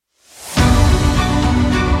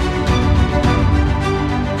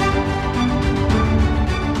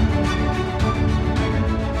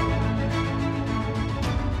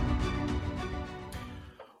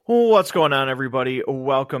What's going on, everybody?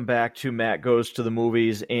 Welcome back to Matt Goes to the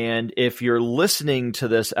Movies. And if you're listening to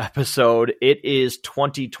this episode, it is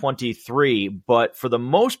 2023. But for the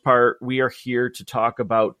most part, we are here to talk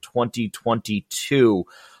about 2022.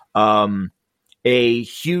 A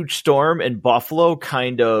huge storm in Buffalo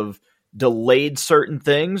kind of delayed certain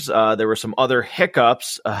things. There were some other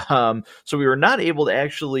hiccups. So we were not able to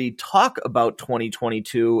actually talk about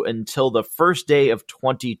 2022 until the first day of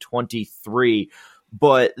 2023.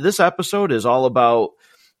 But this episode is all about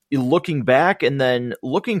looking back and then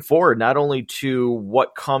looking forward, not only to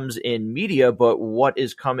what comes in media, but what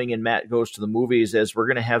is coming in Matt Goes to the Movies, as we're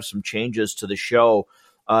going to have some changes to the show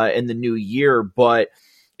in the new year. But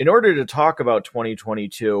in order to talk about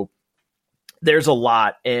 2022, there's a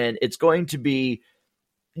lot, and it's going to be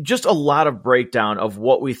just a lot of breakdown of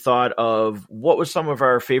what we thought of, what was some of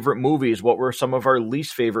our favorite movies, what were some of our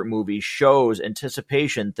least favorite movies, shows,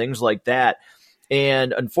 anticipation, things like that.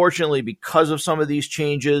 And unfortunately, because of some of these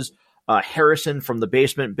changes, Harrison from the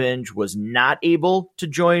Basement Binge was not able to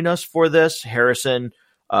join us for this. Harrison,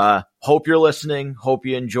 hope you're listening. Hope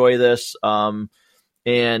you enjoy this. And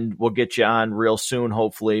we'll get you on real soon,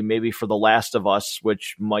 hopefully, maybe for The Last of Us,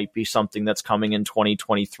 which might be something that's coming in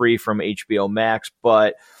 2023 from HBO Max.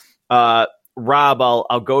 But Rob,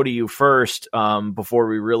 I'll go to you first before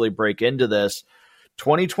we really break into this.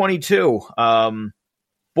 2022,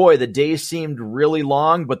 boy, the days seemed really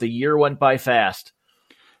long, but the year went by fast.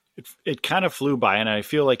 It kind of flew by, and I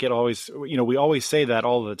feel like it always, we always say that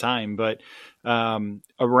all the time, but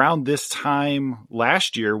around this time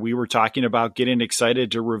last year, we were talking about getting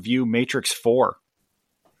excited to review Matrix 4.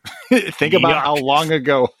 Think about how long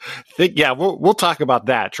ago. We'll talk about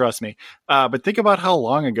that. Trust me. But think about how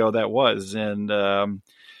long ago that was. And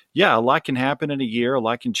a lot can happen in a year. A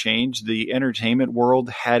lot can change. The entertainment world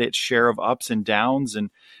had its share of ups and downs. And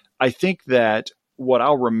I think that what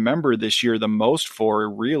I'll remember this year the most for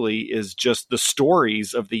really is just the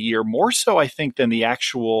stories of the year, more so, I think, than the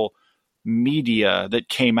actual media that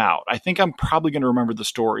came out. I think I'm probably going to remember the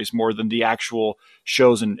stories more than the actual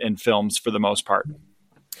shows and films for the most part.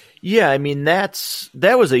 Yeah, I mean, that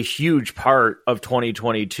was a huge part of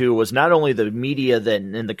 2022, was not only the media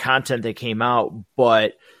and the content that came out,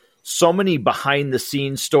 but so many behind the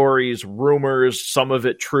scenes stories, rumors, some of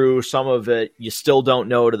it true, some of it you still don't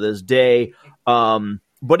know to this day.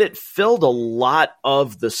 But it filled a lot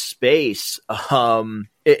of the space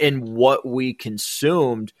in what we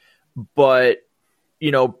consumed. But,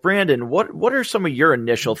 Brandon, what are some of your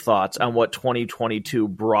initial thoughts on what 2022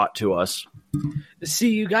 brought to us?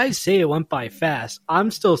 See, you guys say it went by fast.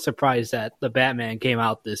 I'm still surprised that the Batman came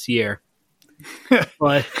out this year.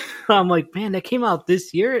 But I'm like, man, that came out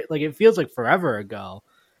this year? Like, it feels like forever ago.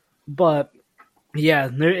 But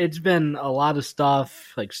yeah, it's been a lot of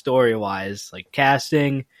stuff, like story-wise, like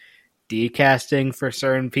casting, decasting for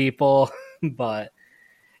certain people. But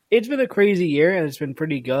it's been a crazy year, and it's been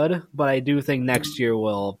pretty good. But I do think next year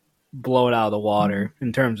will blow it out of the water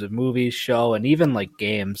in terms of movies, show, and even like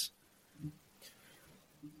games.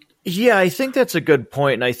 Yeah, I think that's a good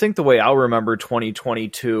point. And I think the way I'll remember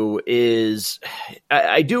 2022 is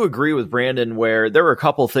I do agree with Brandon, where there were a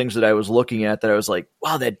couple of things that I was looking at that I was like,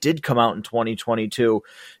 wow, that did come out in 2022,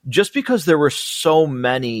 just because there were so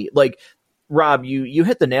many. Like, Rob, you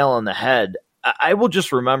hit the nail on the head. I will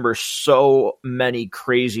just remember so many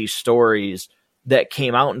crazy stories that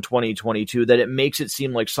came out in 2022 that it makes it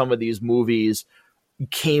seem like some of these movies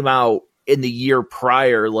came out in the year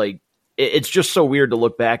prior. Like, it's just so weird to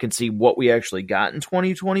look back and see what we actually got in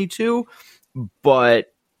 2022.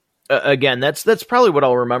 But again, that's probably what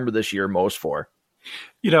I'll remember this year most for.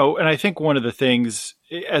 And I think one of the things,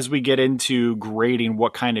 as we get into grading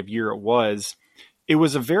what kind of year it was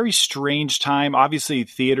a very strange time. Obviously,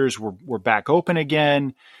 theaters were back open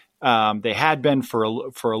again. They had been for a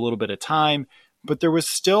little bit of time. But there was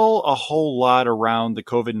still a whole lot around the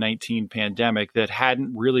COVID-19 pandemic that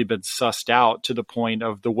hadn't really been sussed out to the point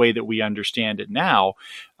of the way that we understand it now.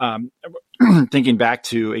 Thinking back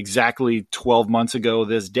to exactly 12 months ago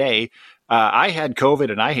this day, I had COVID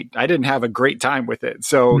and I didn't have a great time with it.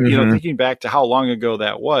 So, thinking back to how long ago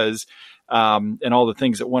that was and all the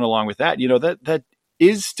things that went along with that, that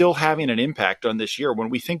is still having an impact on this year. When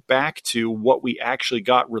we think back to what we actually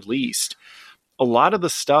got released, a lot of the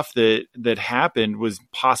stuff that happened was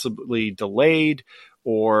possibly delayed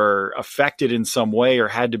or affected in some way or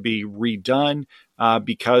had to be redone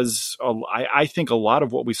because I think a lot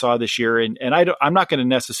of what we saw this year, and I'm not going to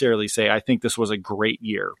necessarily say I think this was a great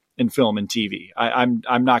year in film and TV. I'm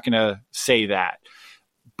not going to say that.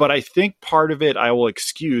 But I think part of it I will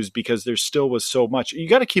excuse because there still was so much. You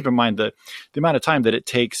got to keep in mind the amount of time that it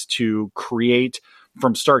takes to create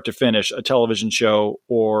from start to finish a television show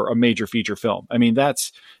or a major feature film. I mean,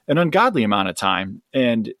 that's an ungodly amount of time.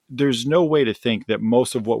 And there's no way to think that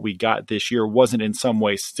most of what we got this year wasn't in some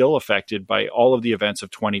way still affected by all of the events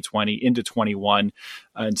of 2020 into 21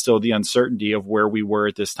 and still the uncertainty of where we were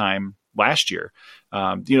at this time last year.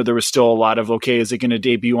 There was still a lot of, okay, is it going to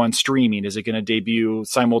debut on streaming? Is it going to debut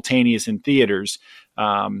simultaneous in theaters?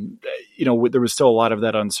 There was still a lot of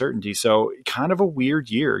that uncertainty. So kind of a weird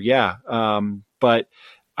year. Yeah. But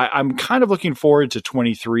I'm kind of looking forward to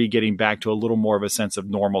 23 getting back to a little more of a sense of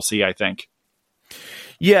normalcy, I think.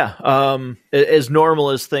 Yeah. As normal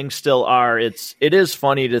as things still are, it is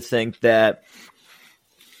funny to think that,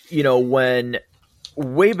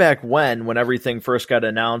 way back when everything first got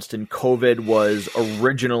announced and COVID was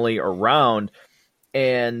originally around,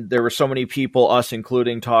 and there were so many people, us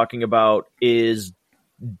including, talking about, is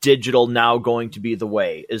digital now going to be the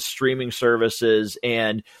way? Is streaming services?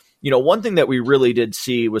 And, one thing that we really did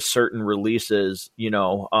see with certain releases,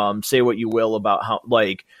 say what you will about how,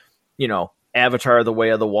 Avatar: The Way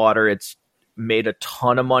of the Water, it's made a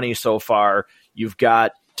ton of money so far. You've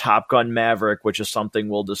got Top Gun Maverick, which is something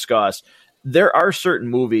we'll discuss. There are certain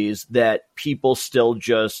movies that people still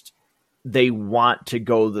they want to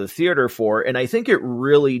go to the theater for. And I think it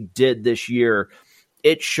really did this year.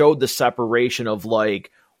 It showed the separation of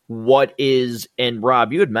what is, and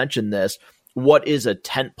Rob, you had mentioned this, what is a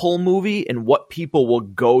tentpole movie and what people will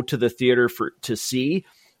go to the theater to see,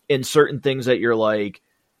 and certain things that you're like,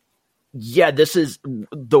 yeah, this is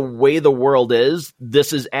the way the world is.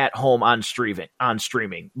 This is at home on streaming.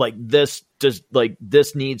 This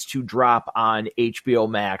needs to drop on HBO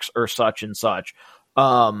Max or such and such.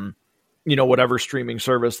 Whatever streaming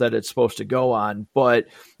service that it's supposed to go on. But,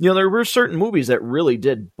 there were certain movies that really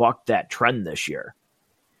did buck that trend this year.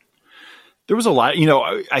 There was a lot,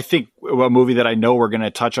 I think a movie that I know we're going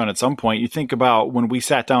to touch on at some point. You think about when we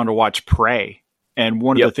sat down to watch Prey, and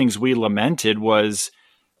one of the things we lamented was,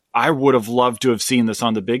 I would have loved to have seen this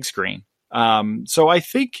on the big screen. So I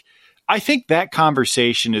think that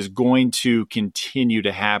conversation is going to continue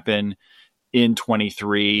to happen in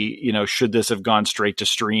 23. Should this have gone straight to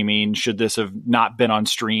streaming? Should this have not been on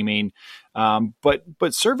streaming? But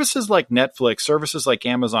services like Netflix, services like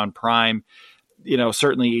Amazon Prime,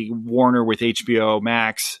 certainly Warner with HBO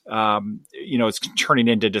Max, it's turning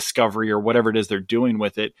into Discovery or whatever it is they're doing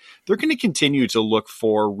with it. They're going to continue to look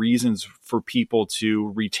for reasons for people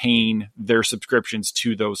to retain their subscriptions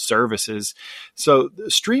to those services. So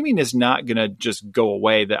streaming is not going to just go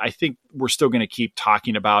away. That I think we're still going to keep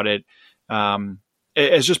talking about it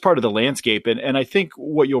as just part of the landscape. And I think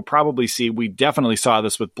what you'll probably see, we definitely saw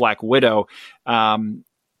this with Black Widow,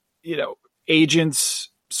 agents,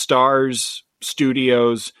 stars,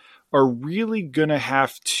 studios are really going to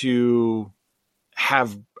have to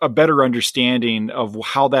have a better understanding of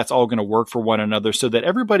how that's all going to work for one another so that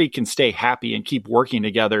everybody can stay happy and keep working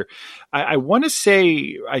together. I want to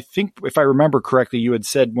say, I think if I remember correctly, you had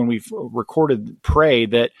said when we recorded Prey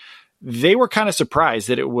that they were kind of surprised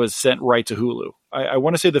that it was sent right to Hulu. I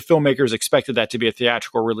want to say the filmmakers expected that to be a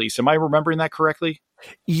theatrical release. Am I remembering that correctly?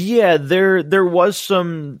 Yeah, there was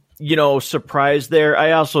some, surprise there.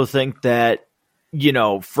 I also think that,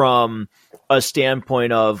 from a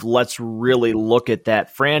standpoint of let's really look at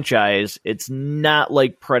that franchise, it's not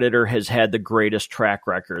like Predator has had the greatest track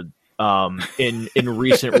record in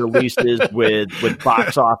recent releases with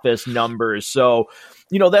box office numbers. So,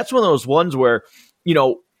 that's one of those ones where,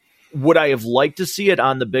 would I have liked to see it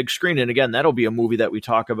on the big screen? And again, that'll be a movie that we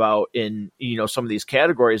talk about in, some of these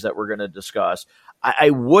categories that we're going to discuss.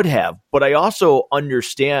 I would have, but I also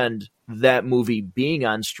understand that movie being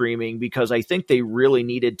on streaming because I think they really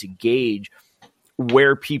needed to gauge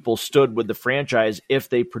where people stood with the franchise if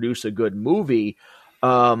they produce a good movie,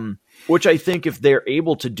 which I think if they're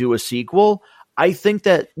able to do a sequel, I think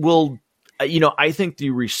that will, I think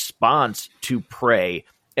the response to Prey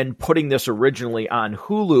and putting this originally on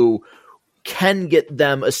Hulu can get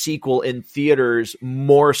them a sequel in theaters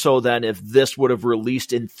more so than if this would have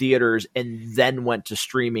released in theaters and then went to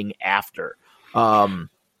streaming after.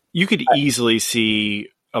 You could easily see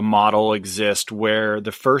a model exist where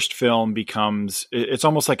the first film becomes, it's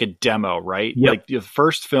almost like a demo, right? Yep. Like the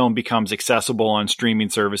first film becomes accessible on streaming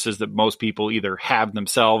services that most people either have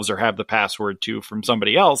themselves or have the password to from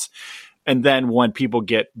somebody else. And then when people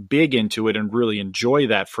get big into it and really enjoy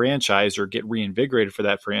that franchise or get reinvigorated for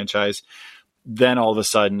that franchise, then all of a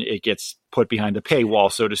sudden it gets put behind a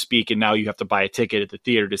paywall, so to speak. And now you have to buy a ticket at the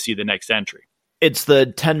theater to see the next entry. It's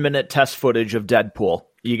the 10-minute test footage of Deadpool.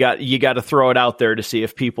 You got to throw it out there to see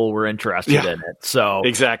if people were interested in it. So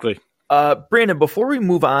exactly. Brandon, before we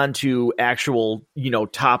move on to actual,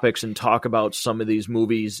 topics and talk about some of these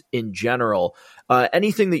movies in general,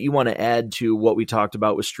 anything that you want to add to what we talked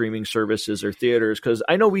about with streaming services or theaters? Because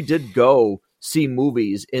I know we did go see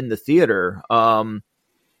movies in the theater.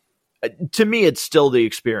 To me, it's still the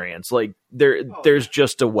experience. Like there's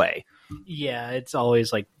just a way. Yeah, it's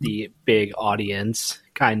always like the big audience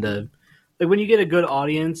kind of like when you get a good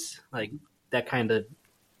audience, like that kind of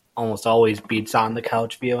almost always beats on the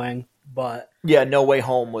couch viewing. But yeah, No Way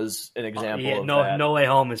Home was an example of that. No Way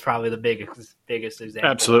Home is probably the biggest example.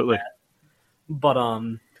 Absolutely. But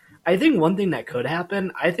I think one thing that could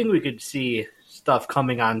happen, I think we could see stuff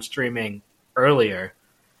coming on streaming earlier.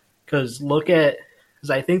 Because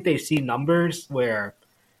I think they see numbers where,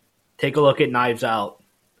 take a look at Knives Out.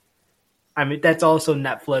 I mean, that's also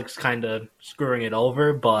Netflix kind of screwing it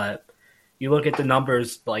over, but you look at the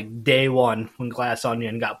numbers like day one when Glass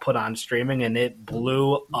Onion got put on streaming and it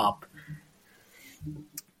blew up.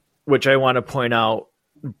 Which I want to point out,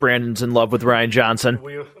 Brandon's in love with Rian Johnson.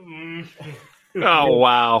 Oh,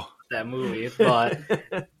 wow. That movie, but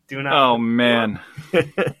do not. Oh, man.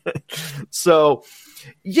 So,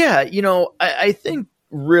 yeah, I think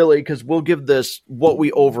really, because we'll give this what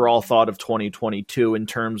we overall thought of 2022 in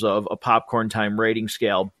terms of a popcorn time rating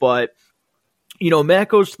scale. But, Matt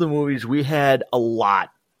Goes to the Movies, we had a lot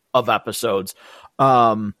of episodes,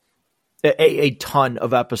 a ton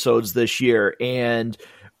of episodes this year. And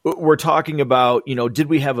we're talking about, did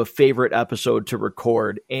we have a favorite episode to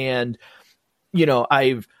record? And,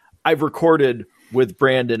 I've recorded with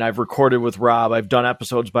Brandon, I've recorded with Rob, I've done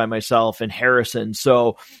episodes by myself and Harrison.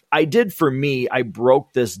 So I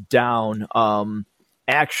broke this down,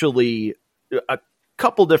 actually a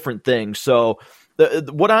couple different things. So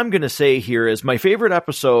what I'm going to say here is my favorite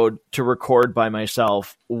episode to record by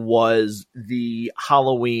myself was the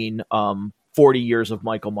Halloween, 40 Years of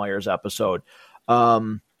Michael Myers episode.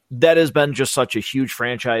 That has been just such a huge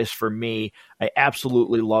franchise for me. I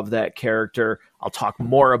absolutely love that character. I'll talk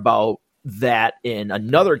more about that in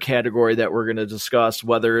another category that we're going to discuss,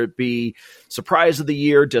 whether it be surprise of the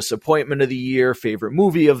year, disappointment of the year, favorite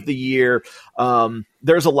movie of the year.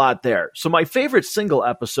 There's a lot there. So my favorite single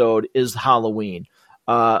episode is Halloween.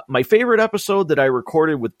 My favorite episode that I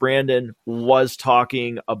recorded with Brandon was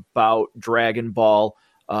talking about Dragon Ball.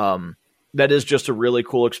 That is just a really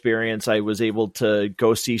cool experience. I was able to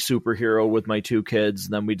go see Superhero with my two kids,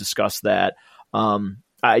 and then we discussed that. I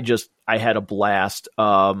had a blast,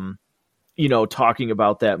 talking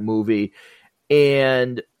about that movie.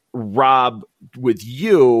 And Rob, with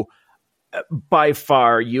you, by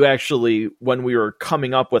far, you actually, when we were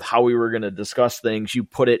coming up with how we were going to discuss things, you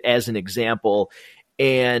put it as an example.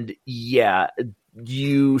 And yeah,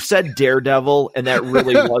 you said Daredevil, and that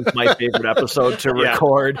really was my favorite episode to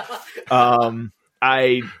record.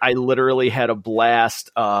 I literally had a blast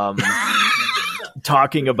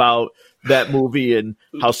talking about that movie and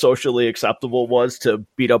how socially acceptable it was to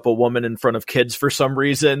beat up a woman in front of kids for some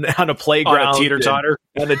reason on a playground. On a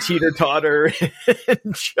teeter-totter.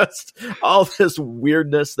 And just all this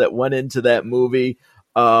weirdness that went into that movie.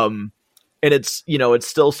 And it's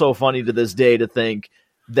still so funny to this day to think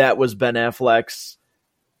that was Ben Affleck's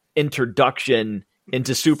introduction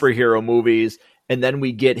into superhero movies. And then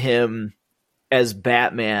we get him as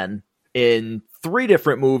Batman in 3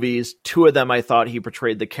 different movies. 2 of them I thought he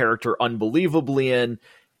portrayed the character unbelievably in.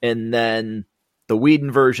 And then the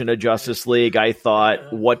Whedon version of Justice League, I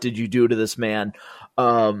thought, what did you do to this man?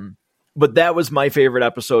 But that was my favorite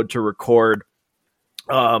episode to record.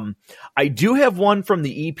 I do have one from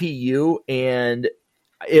the EPU, and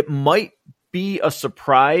it might be a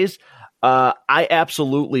surprise. I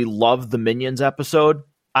absolutely love the Minions episode.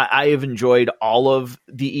 I have enjoyed all of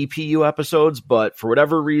the EPU episodes, but for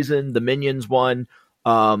whatever reason, the Minions one,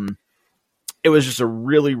 it was just a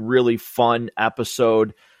really, really fun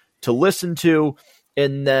episode to listen to.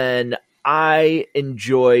 And then I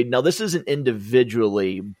enjoyed, now this isn't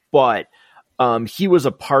individually, but he was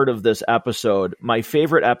a part of this episode. My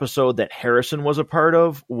favorite episode that Harrison was a part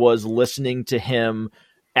of was listening to him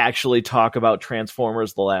actually talk about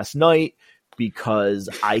Transformers: The Last Knight, because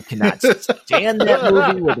I cannot stand that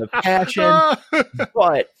movie with a passion.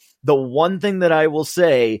 But the one thing that I will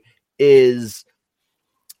say is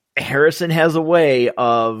Harrison has a way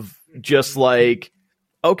of just like,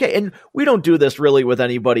 okay, and we don't do this really with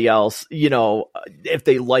anybody else, if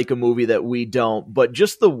they like a movie that we don't, but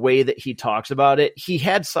just the way that he talks about it, he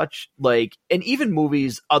had such like, and even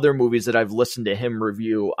other movies that I've listened to him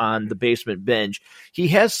review on the Basement Binge, he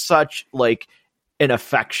has such like an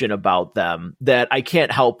affection about them that I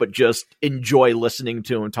can't help but just enjoy listening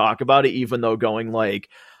to him talk about it, even though going like,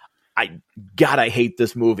 I hate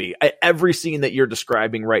this movie. Every scene that you're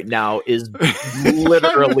describing right now is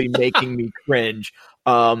literally making me cringe.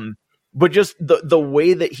 But just the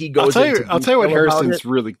way that he goes I'll tell you what Harrison's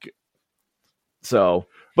really good. So,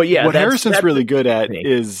 but yeah, what Harrison's really good at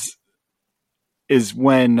is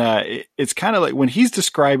when it's kind of like when he's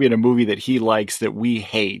describing a movie that he likes that we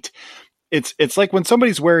hate. It's like when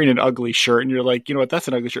somebody's wearing an ugly shirt and you're like, you know what, that's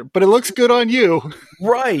an ugly shirt, but it looks good on you.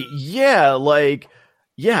 Right. Yeah. Like,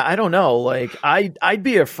 yeah, I don't know. Like, I'd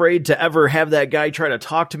be afraid to ever have that guy try to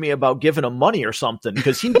talk to me about giving him money or something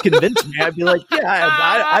because he'd convince me. I'd be like, yeah,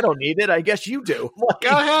 I don't need it. I guess you do. Like, go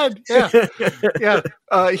ahead. Yeah.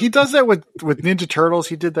 Yeah. He does that with Ninja Turtles.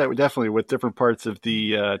 He did that definitely with different parts of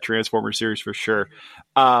the Transformers series for sure.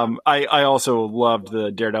 I also loved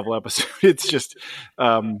the Daredevil episode. It's just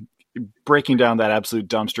breaking down that absolute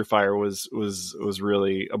dumpster fire was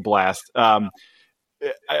really a blast.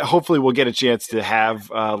 Hopefully we'll get a chance to have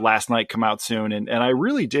Last Night come out soon. And I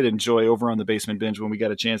really did enjoy over on the Basement Binge when we got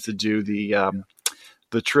a chance to do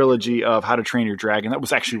the trilogy of How to Train Your Dragon. That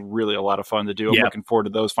was actually really a lot of fun to do. I'm looking forward to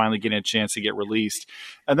those finally getting a chance to get released.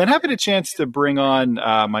 And then having a chance to bring on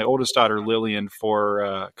my oldest daughter, Lillian,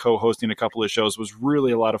 for co-hosting a couple of shows was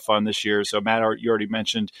really a lot of fun this year. So Matt, you already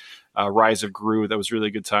mentioned Rise of Gru. That was really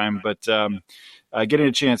a good time. But getting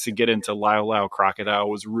a chance to get into Lyle Lyle Crocodile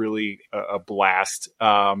was really a blast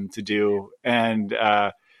to do. And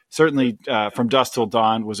certainly From Dusk Till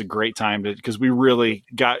Dawn was a great time because we really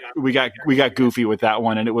got goofy with that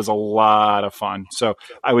one, and it was a lot of fun. So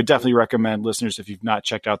I would definitely recommend listeners, if you've not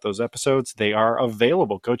checked out those episodes, they are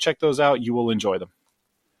available. Go check those out. You will enjoy them.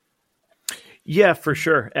 Yeah, for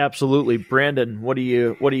sure. Absolutely. Brandon, what do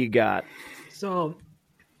you got? So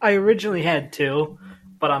I originally had two,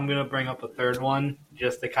 but I'm going to bring up a third one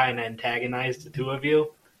just to kind of antagonize the two of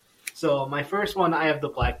you. So my first one, I have the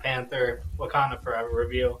Black Panther Wakanda Forever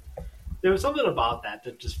review. There was something about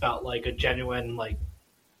that just felt like a genuine, like,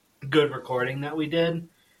 good recording that we did.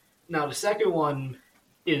 Now the second one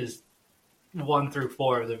is 1 through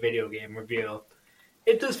 4 of the video game review.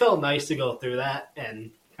 It just felt nice to go through that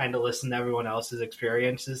and kind of listen to everyone else's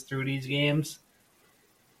experiences through these games.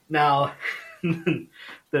 Now,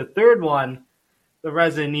 the third one, the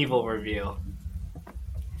Resident Evil review.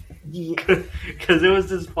 Because it was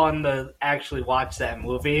just fun to actually watch that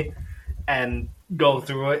movie and go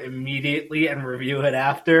through it immediately and review it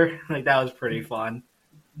after. Like, that was pretty fun.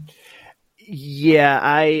 Yeah,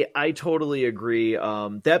 I totally agree.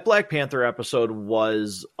 That Black Panther episode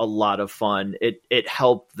was a lot of fun. It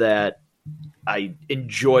helped that I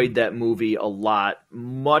enjoyed that movie a lot,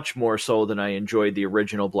 much more so than I enjoyed the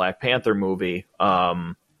original Black Panther movie,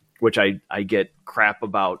 which I get crap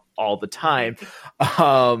about all the time.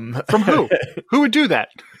 From who? Who would do that?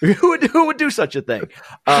 who would do such a thing?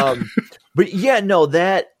 But yeah, no,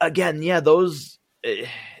 that again, yeah, those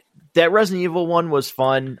that Resident Evil one was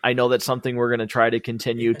fun. I know that's something we're going to try to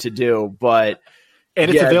continue to do, but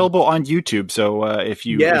it's available on YouTube. So if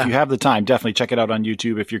you have the time, definitely check it out on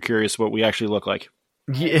YouTube if you're curious what we actually look like.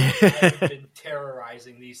 Yeah, I've been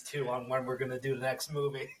terrorizing these two on when we're going to do the next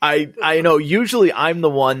movie. I know. Usually I'm the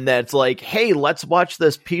one that's like, "Hey, let's watch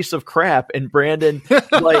this piece of crap," and Brandon,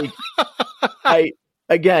 like,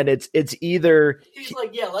 it's either he's like,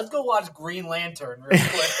 "Yeah, let's go watch Green Lantern real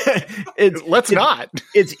quick."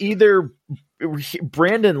 It's either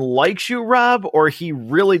Brandon likes you, Rob, or he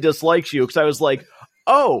really dislikes you. Because I was like,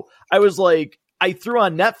 I threw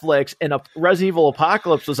on Netflix and a Resident Evil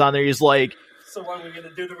Apocalypse was on there. He's like, so when are we going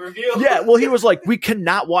to do the review? Yeah, well, he was like, we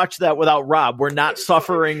cannot watch that without Rob. We're not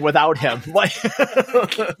suffering without him. Like,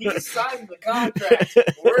 he signed the contract.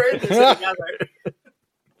 We're in this together.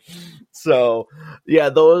 So, yeah,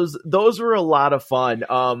 those were a lot of fun.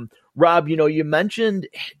 Rob, you mentioned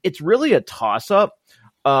it's really a toss-up,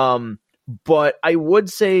 but I would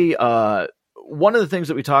say one of the things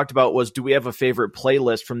that we talked about was, do we have a favorite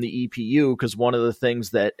playlist from the EPU? Because one of the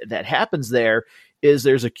things that happens there is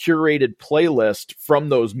there's a curated playlist from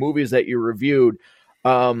those movies that you reviewed.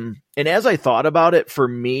 And as I thought about it, for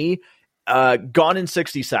me, Gone in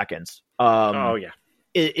 60 Seconds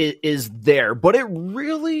is there. But it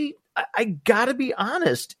really, I gotta be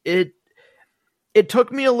honest, it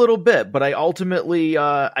took me a little bit, but I ultimately,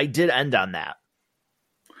 I did end on that.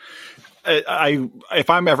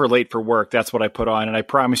 If I'm ever late for work, that's what I put on, and I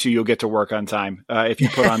promise you'll get to work on time if you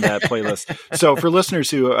put on that playlist. So for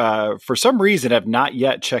listeners who, for some reason, have not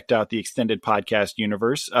yet checked out the Extended Podcast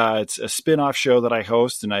Universe, it's a spin-off show that I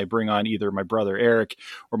host, and I bring on either my brother Eric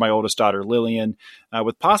or my oldest daughter Lillian.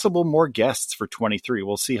 with possible more guests for 23.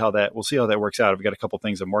 We'll see how that works out. I've got a couple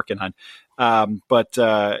things I'm working on. But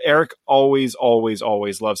Eric always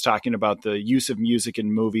loves talking about the use of music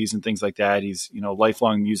in movies and things like that. He's,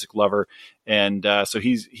 lifelong music lover. And so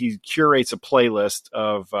he curates a playlist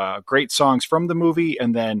of great songs from the movie.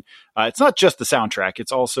 And then it's not just the soundtrack.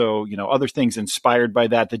 It's also, other things inspired by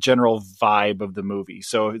that, the general vibe of the movie.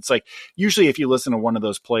 So it's like, usually if you listen to one of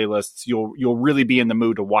those playlists, you'll really be in the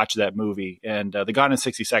mood to watch that movie. And the Gone in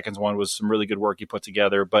 60 Seconds one was some really good work he put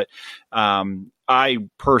together. But I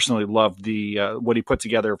personally love what he put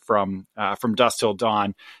together from Dusk Till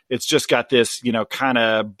Dawn. It's just got this, kind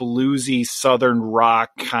of bluesy Southern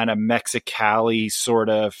rock, kind of Mexicali sort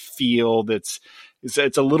of feel. It's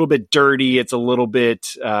a little bit dirty. It's a little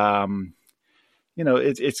bit,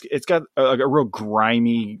 it's got a real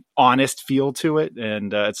grimy, honest feel to it,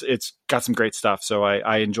 and it's got some great stuff. So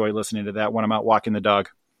I enjoy listening to that when I'm out walking the dog.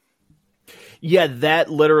 Yeah, that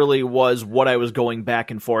literally was what I was going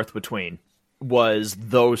back and forth between, was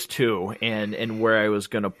those two and where I was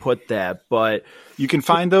going to put that. But you can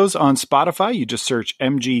find those on Spotify. You just search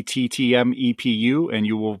MGTTM-EPU and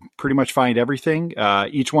you will pretty much find everything.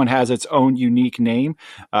 Each one has its own unique name.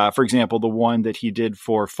 For example, the one that he did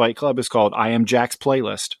for Fight Club is called I Am Jack's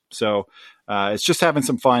Playlist. So it's just having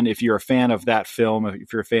some fun. If you're a fan of that film,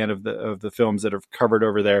 if you're a fan of the films that are covered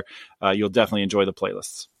over there, you'll definitely enjoy the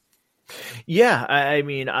playlists. Yeah, I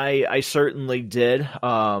mean, I certainly did.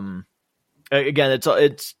 Again,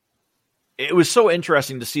 it was so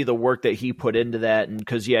interesting to see the work that he put into that, and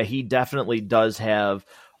because he definitely does have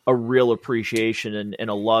a real appreciation and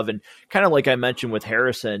a love, and kind of like I mentioned with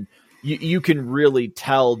Harrison, you can really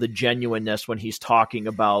tell the genuineness when he's talking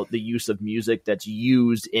about the use of music that's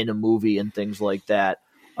used in a movie and things like that.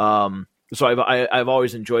 So I've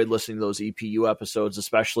always enjoyed listening to those EPU episodes,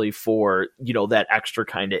 especially for that extra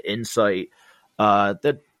kind of insight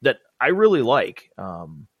that I really like.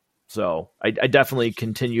 So I definitely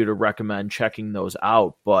continue to recommend checking those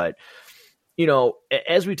out. But,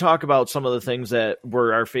 as we talk about some of the things that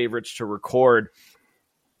were our favorites to record,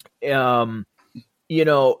 there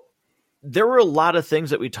were a lot of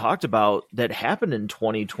things that we talked about that happened in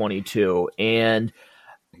 2022. And,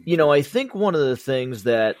 I think one of the things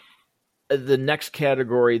that the next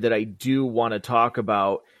category that I do want to talk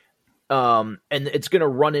about, and it's going to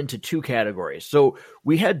run into two categories. So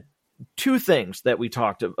we had two things that we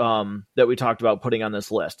talked about putting on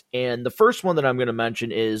this list. And the first one that I'm going to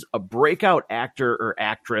mention is a breakout actor or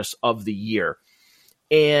actress of the year.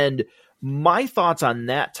 And my thoughts on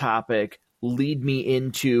that topic lead me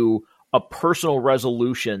into a personal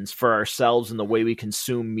resolutions for ourselves and the way we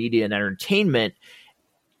consume media and entertainment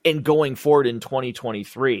and going forward in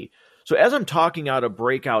 2023. So as I'm talking out a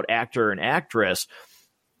breakout actor and actress,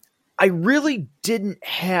 I really didn't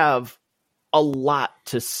have a lot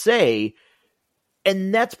to say.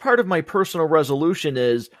 And that's part of my personal resolution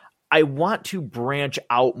is I want to branch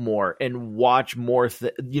out more and watch more,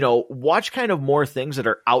 watch kind of more things that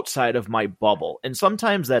are outside of my bubble. And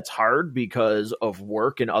sometimes that's hard because of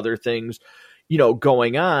work and other things,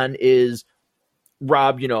 going on is,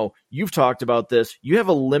 Rob, you've talked about this. You have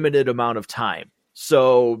a limited amount of time.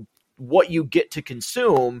 So what you get to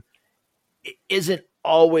consume isn't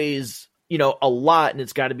always a lot, and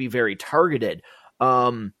it's got to be very targeted.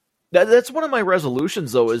 That's one of my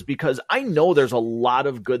resolutions, though, is because I know there's a lot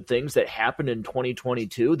of good things that happened in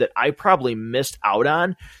 2022 that I probably missed out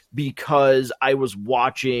on because I was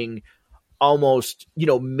watching almost,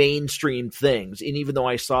 mainstream things. And even though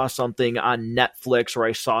I saw something on Netflix or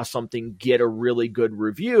I saw something get a really good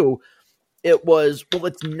review, it was,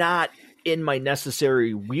 it's not in my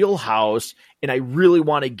necessary wheelhouse, and I really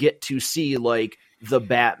want to get to see like the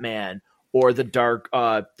Batman or the Dark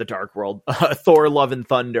World, Thor: Love and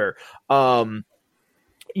Thunder, doing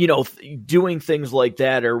things like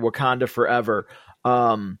that, or Wakanda Forever.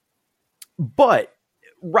 But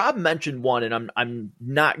Rob mentioned one, and I'm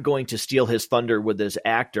not going to steal his thunder with this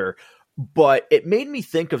actor, but it made me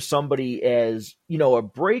think of somebody as, a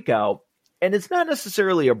breakout, and it's not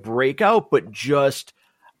necessarily a breakout, but just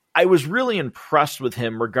I was really impressed with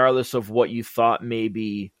him, regardless of what you thought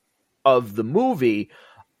maybe of the movie.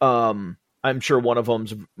 I'm sure one of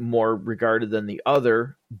them's more regarded than the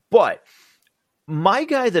other, but my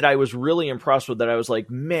guy that I was really impressed with, that I was like,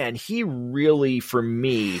 man, he really, for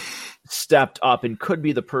me, stepped up and could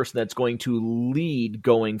be the person that's going to lead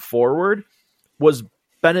going forward, was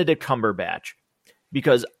Benedict Cumberbatch.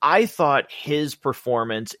 Because I thought his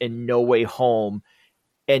performance in No Way Home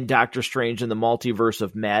and Doctor Strange in the Multiverse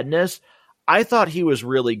of Madness, I thought he was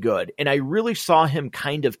really good. And I really saw him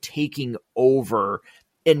kind of taking over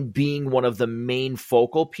and being one of the main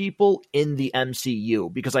focal people in the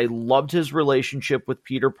MCU, because I loved his relationship with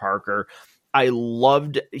Peter Parker. I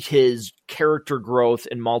loved his character growth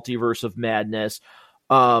in Multiverse of Madness.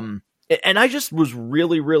 And I just was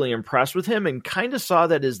really, really impressed with him, and kind of saw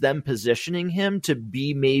that as them positioning him to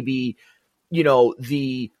be maybe,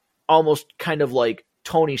 the almost kind of like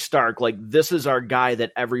Tony Stark, like this is our guy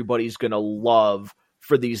that everybody's going to love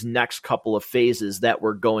for these next couple of phases that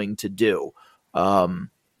we're going to do. But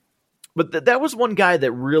that was one guy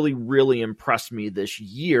that really, really impressed me this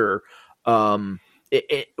year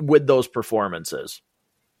with those performances.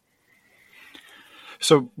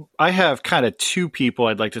 So I have kind of two people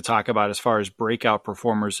I'd like to talk about as far as breakout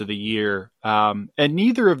performers of the year. And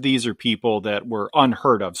neither of these are people that were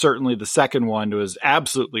unheard of. Certainly the second one was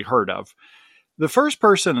absolutely heard of. The first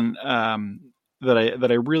person that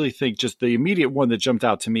I really think, just the immediate one that jumped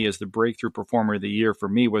out to me as the breakthrough performer of the year for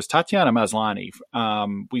me, was Tatiana Maslany.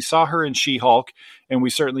 We saw her in She-Hulk, and we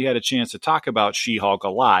certainly had a chance to talk about She-Hulk a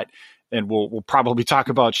lot, and we'll probably talk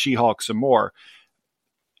about She-Hulk some more.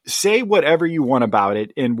 Say whatever you want about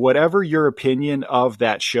it, and whatever your opinion of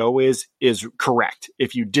that show is correct.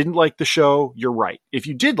 If you didn't like the show, you're right. If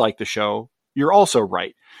you did like the show, you're also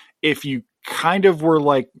right. If you kind of were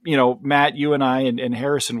like, Matt, you and I and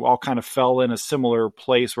Harrison all kind of fell in a similar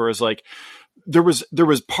place, where it's like there was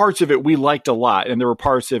parts of it we liked a lot, and there were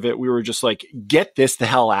parts of it we were just like, get this the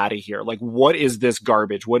hell out of here. Like, what is this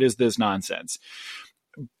garbage? What is this nonsense?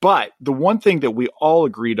 But the one thing that we all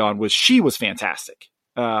agreed on was she was fantastic.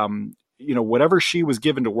 Whatever she was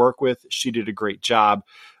given to work with, she did a great job.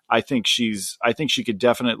 I think she could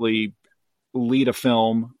definitely lead a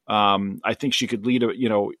film. I think she could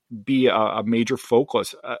be a major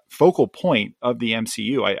focal point of the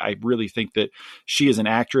MCU. I really think that she as an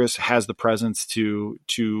actress has the presence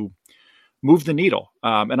to move the needle.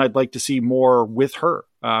 And I'd like to see more with her.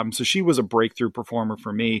 So she was a breakthrough performer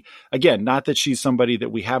for me. Again, not that she's somebody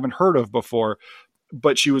that we haven't heard of before,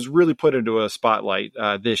 but she was really put into a spotlight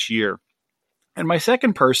this year. And my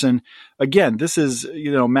second person, again, this is,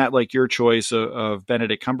 Matt, like your choice of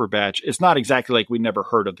Benedict Cumberbatch. It's not exactly like we never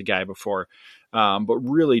heard of the guy before, but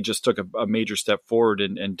really just took a major step forward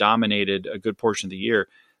and dominated a good portion of the year.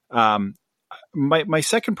 My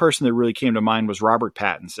second person that really came to mind was Robert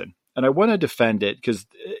Pattinson. And I want to defend it because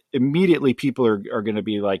immediately people are going to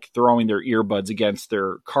be like throwing their earbuds against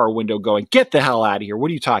their car window going, get the hell out of here. What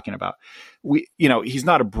are you talking about? He's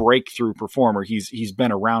not a breakthrough performer. He's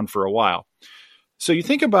been around for a while. So you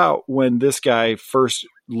think about when this guy first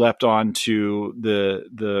leapt onto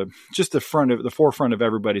the forefront of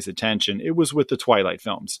everybody's attention, it was with the Twilight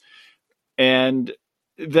films. And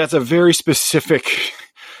that's a very specific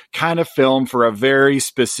kind of film for a very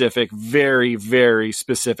specific, very, very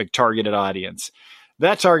specific targeted audience.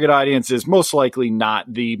 That target audience is most likely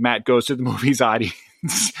not the Matt Goes to the Movies audience.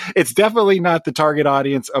 It's definitely not the target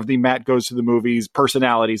audience of the Matt Goes to the Movies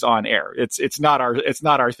personalities on air. It's not our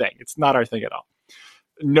thing. It's not our thing at all.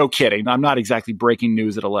 No kidding. I'm not exactly breaking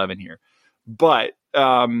news at 11 here. But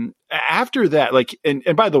after that,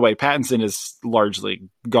 and by the way, Pattinson has largely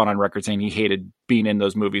gone on record saying he hated being in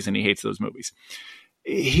those movies and he hates those movies.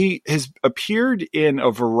 He has appeared in a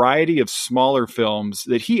variety of smaller films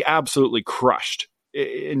that he absolutely crushed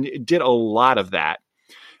and did a lot of that.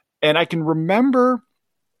 And I can remember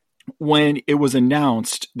when it was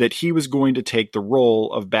announced that he was going to take the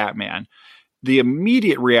role of Batman, the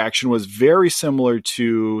immediate reaction was very similar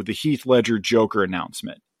to the Heath Ledger Joker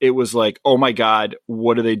announcement. It was like, oh my God,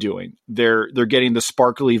 what are they doing? They're getting the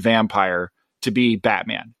sparkly vampire to be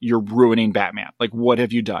Batman. You're ruining Batman. Like, what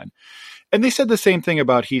have you done? And they said the same thing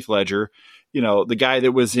about Heath Ledger. The guy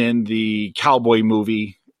that was in the cowboy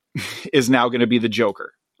movie is now going to be the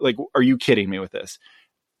Joker. Like, are you kidding me with this?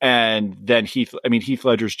 And then Heath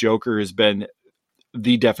Ledger's Joker has been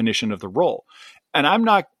the definition of the role. And I'm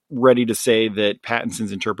not ready to say that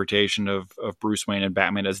Pattinson's interpretation of Bruce Wayne and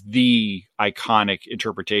Batman is the iconic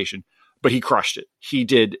interpretation, but he crushed it. He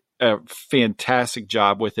did a fantastic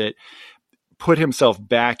job with it, put himself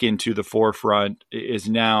back into the forefront, is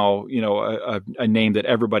now, a name that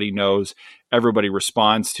everybody knows, everybody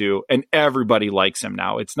responds to, and everybody likes him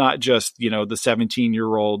now. It's not just, the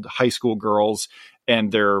 17-year-old high school girls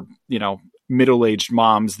and their, middle-aged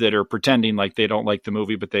moms that are pretending like they don't like the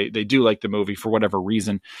movie, but they do like the movie for whatever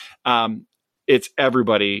reason. It's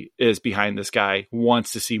everybody is behind this guy,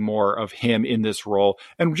 wants to see more of him in this role,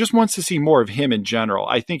 and just wants to see more of him in general.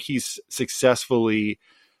 I think he's successfully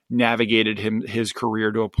navigated his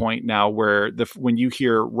career to a point now where when you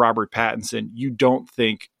hear Robert Pattinson, you don't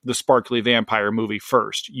think the sparkly vampire movie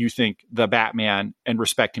first. You think the Batman and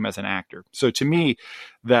respect him as an actor. So to me,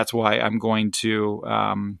 that's why I'm going to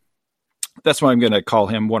call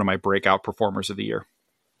him one of my breakout performers of the year.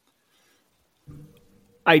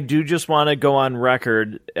 I do just want to go on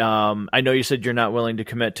record. I know you said you're not willing to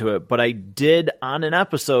commit to it, but I did on an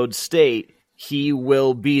episode state he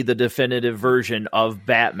will be the definitive version of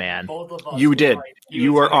Batman. Both of us you did. Right.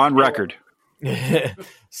 You are on record.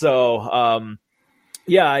 So,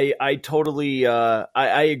 yeah, I totally,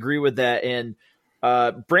 I agree with that. And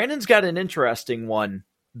Brandon's got an interesting one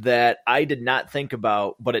that I did not think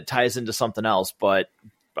about, but it ties into something else. But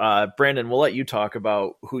Brandon, we'll let you talk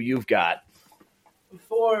about who you've got.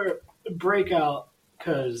 For breakout,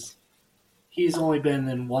 because he's only been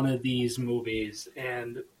in one of these movies,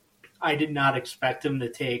 and I did not expect him to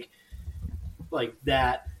take like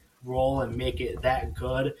that role and make it that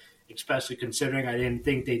good, especially considering I didn't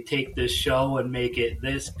think they'd take this show and make it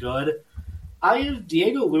this good. I use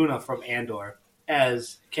Diego Luna from Andor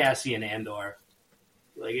as Cassian Andor.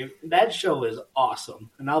 That show is awesome,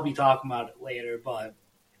 and I'll be talking about it later, but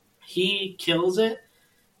he kills it.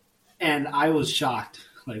 And I was shocked,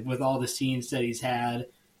 with all the scenes that he's had.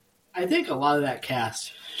 I think a lot of that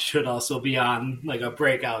cast should also be on, a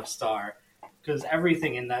breakout star. Because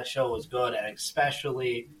everything in that show was good, and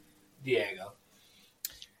especially Diego.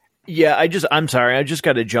 Yeah, I'm sorry. I just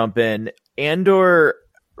got to jump in. Andor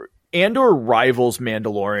rivals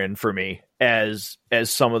Mandalorian for me as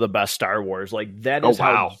some of the best Star Wars. That is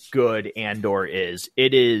how good Andor is.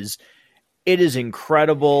 It is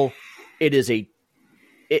incredible.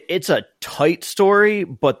 It's a tight story,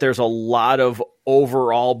 but there's a lot of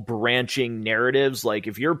overall branching narratives.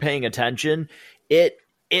 If you're paying attention, it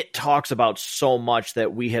talks about so much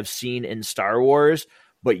that we have seen in Star Wars.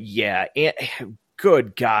 But yeah,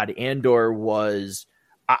 good God, Andor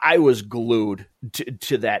I was glued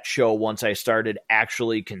to that show once I started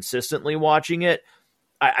actually consistently watching it.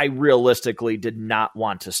 I realistically did not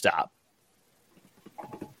want to stop.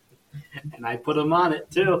 And I put him on it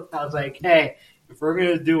too. I was like, hey, if we're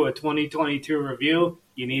going to do a 2022 review,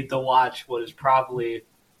 you need to watch what is probably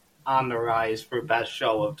on the rise for best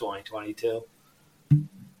show of 2022.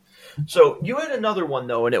 So you had another one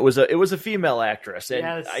though, and it was a female actress, and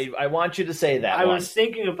yes. I want you to say that. I was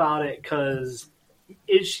thinking about it because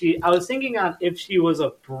I was thinking on if she was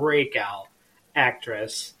a breakout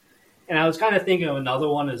actress, and I was kind of thinking of another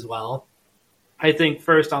one as well. I think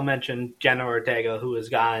first I'll mention Jenna Ortega, who has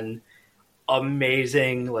gotten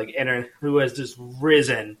amazing, who has just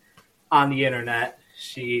risen on the internet.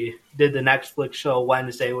 She did the Netflix show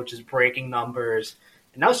Wednesday, which is breaking numbers,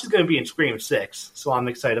 and now she's going to be in Scream 6, so I'm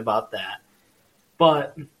excited about that.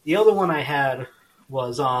 But the other one I had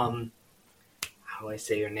was, how do I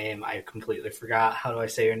say your name? I completely forgot. How do I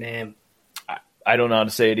say your name? I don't know how to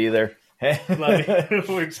say it either.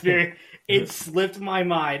 It slipped my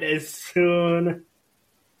mind as soon...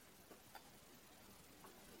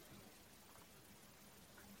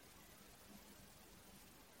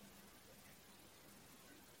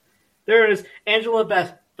 There is Angela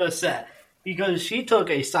Bassett, because she took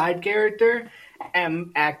a side character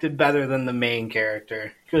and acted better than the main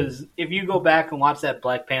character. Because if you go back and watch that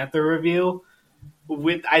Black Panther review,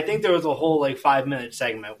 I think there was a whole 5-minute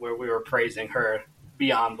segment where we were praising her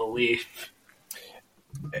beyond belief.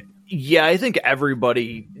 Yeah, I think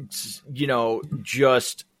everybody,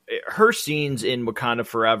 just her scenes in Wakanda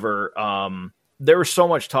Forever, there was so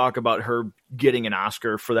much talk about her getting an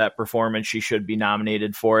Oscar for that performance. She should be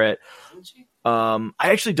nominated for it. I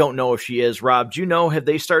actually don't know if she is. Rob, do you know, have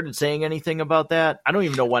they started saying anything about that? I don't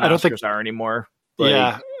even know when Oscars are anymore.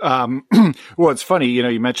 Yeah. Well, it's funny,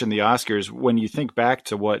 you mentioned the Oscars. When you think back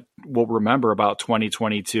to what we'll remember about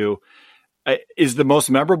 2022, is the most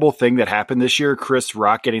memorable thing that happened this year Chris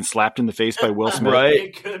Rock getting slapped in the face by Will Smith?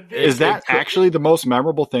 Right. Is that actually the most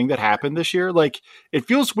memorable thing that happened this year? It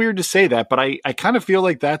feels weird to say that, but I kind of feel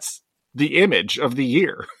like that's the image of the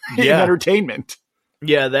year in entertainment.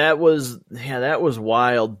 Yeah, that was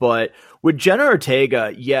wild. But with Jenna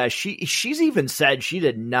Ortega, yeah, she's even said she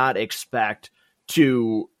did not expect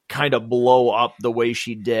to kind of blow up the way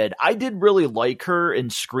she did. I did really like her in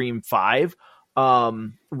Scream 5.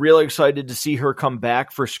 Really excited to see her come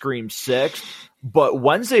back for Scream 6. But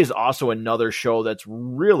Wednesday is also another show that's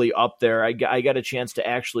really up there. I got a chance to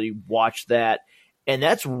actually watch that, and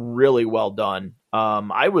that's really well done.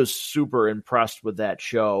 I was super impressed with that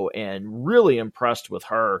show and really impressed with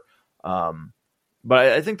her. But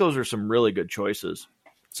I think those are some really good choices.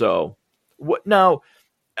 So now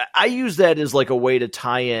I use that as a way to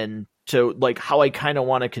tie in to like how I kind of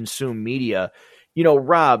want to consume media. You know,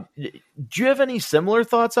 Rob, do you have any similar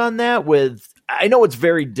thoughts on that? I know it's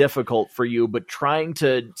very difficult for you, but trying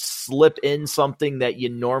to slip in something that you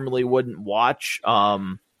normally wouldn't watch.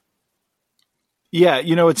 Yeah,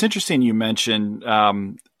 it's interesting you mentioned,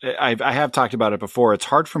 I have talked about it before. It's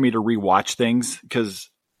hard for me to rewatch things because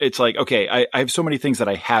it's like, okay, I have so many things that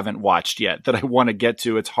I haven't watched yet that I want to get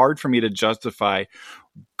to. It's hard for me to justify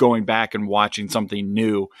going back and watching something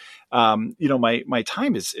new. My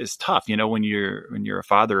time is tough, when you're a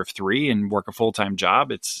father of 3 and work a full-time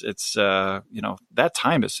job, it's that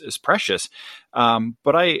time is precious.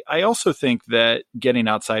 But I also think that getting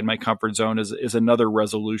outside my comfort zone is another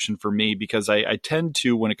resolution for me, because I tend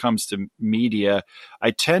to, when it comes to media,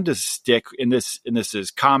 I tend to stick in this, and this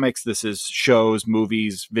is comics, this is shows,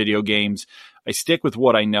 movies, video games. I stick with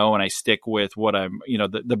what I know, and I stick with what I'm,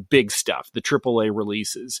 the big stuff, the AAA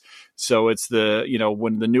releases. So it's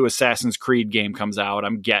when the new Assassin's Creed game comes out,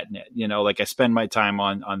 I'm getting it, like I spend my time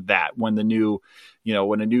on that. When the new,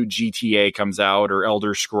 when a new GTA comes out or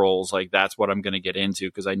Elder Scrolls, like that's what I'm going to get into,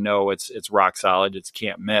 because I know it's rock solid. It's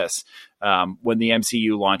can't miss. When the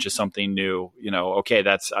MCU launches something new, okay,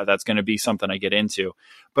 that's going to be something I get into.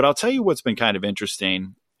 But I'll tell you what's been kind of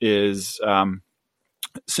interesting is,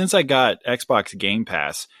 since I got Xbox Game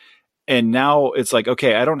Pass, and now it's like,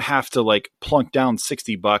 okay, I don't have to like plunk down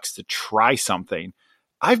 $60 to try something.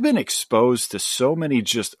 I've been exposed to so many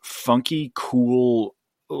just funky, cool,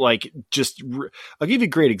 I'll give you a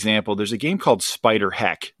great example. There's a game called Spider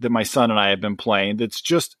Heck that my son and I have been playing that's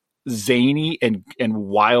just zany and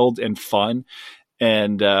wild and fun.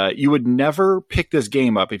 And you would never pick this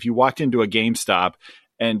game up if you walked into a GameStop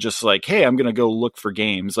and just like, hey, I'm going to go look for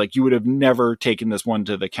games. Like, you would have never taken this one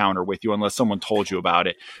to the counter with you unless someone told you about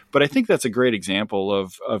it. But I think that's a great example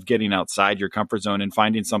of getting outside your comfort zone and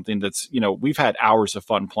finding something that's, we've had hours of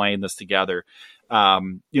fun playing this together.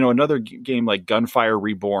 Another game like Gunfire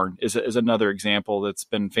Reborn is another example that's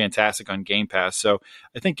been fantastic on Game Pass. So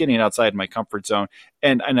I think getting outside my comfort zone,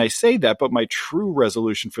 and I say that, but my true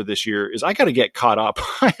resolution for this year is I got to get caught up.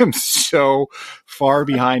 I am so far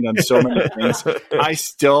behind on so many things. I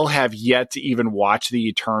still have yet to even watch the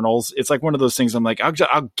Eternals. It's like one of those things I'm like,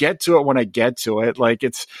 I'll get to it when I get to it. Like,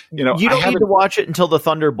 it's, you don't need to watch it until the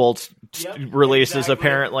Thunderbolts releases, exactly.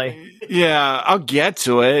 Apparently. Yeah, I'll get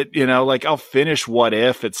to it, like I'll finish What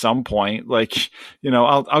If at some point, like,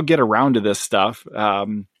 I'll get around to this stuff.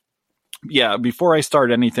 Before I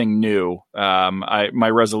start anything new, my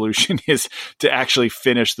resolution is to actually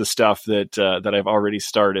finish the stuff that I've already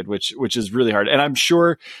started, which is really hard. And I'm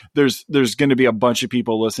sure there's going to be a bunch of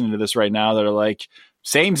people listening to this right now that are like,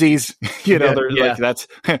 samesies,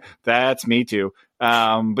 like, that's me too.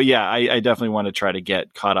 But yeah, I definitely want to try to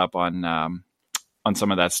get caught up on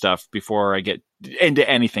some of that stuff before I get into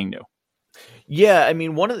anything new. Yeah, I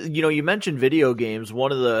mean, one of the, you mentioned video games.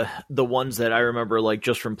 One of the ones that I remember, like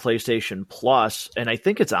just from PlayStation Plus, and I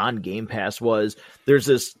think it's on Game Pass, was there's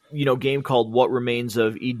this game called What Remains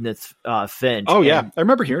of Edith Finch. Oh yeah, I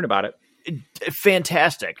remember hearing about it.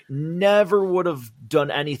 Fantastic. Never would have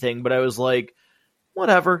done anything, but I was like,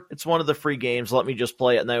 whatever. It's one of the free games. Let me just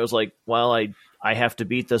play it. And I was like, well, I have to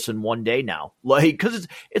beat this in one day now, like, because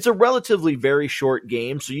it's a relatively very short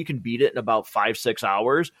game, so you can beat it in about 5-6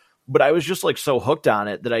 hours. But I was just like so hooked on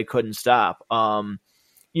it that I couldn't stop. One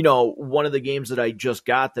of the games that I just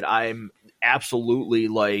got that I'm absolutely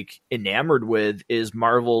like enamored with is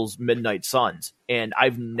Marvel's Midnight Suns. And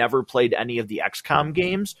I've never played any of the XCOM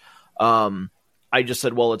games. I just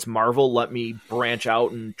said, well, it's Marvel. Let me branch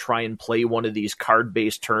out and try and play one of these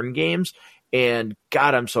card-based turn games. And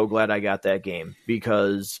God, I'm so glad I got that game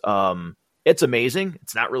because it's amazing.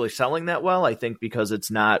 It's not really selling that well, I think, because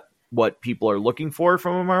it's not what people are looking for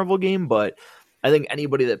from a Marvel game, but I think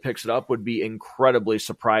anybody that picks it up would be incredibly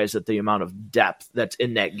surprised at the amount of depth that's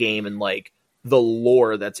in that game and like the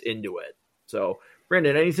lore that's into it. So,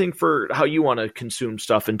 Brandon, anything for how you want to consume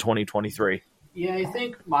stuff in 2023? Yeah, I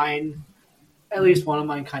think mine, at least one of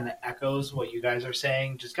mine, kind of echoes what you guys are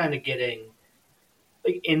saying, just kind of getting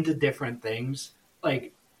like into different things.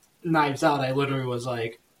 Like Knives Out, I literally was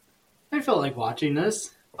like, I felt like watching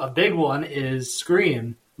this. A big one is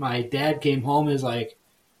Scream. My dad came home and is like,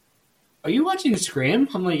 are you watching Scream?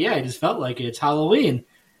 I'm like, yeah, I just felt like it. It's Halloween.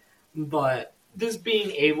 But just being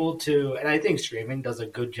able to, and I think streaming does a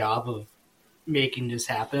good job of making this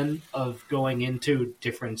happen, of going into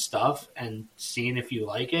different stuff and seeing if you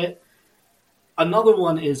like it. Another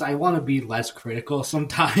one is I want to be less critical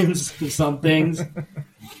sometimes of some things.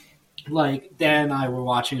 Like, Dan and I were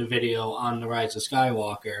watching a video on The Rise of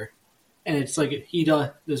Skywalker. And it's like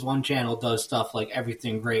this one channel does stuff like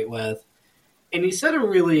Everything Great With. And he said a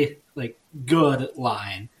really good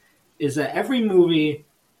line, is that every movie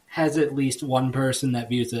has at least one person that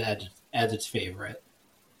views it as its favorite.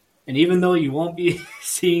 And even though you won't be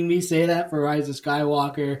seeing me say that for Rise of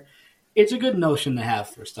Skywalker, it's a good notion to have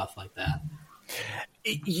for stuff like that.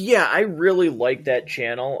 Yeah, I really like that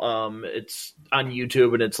channel. It's on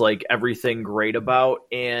YouTube and it's like Everything Great About.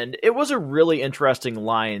 And it was a really interesting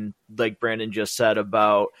line, like Brandon just said,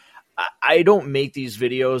 about I don't make these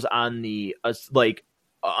videos on the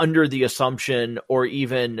under the assumption or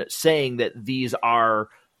even saying that these are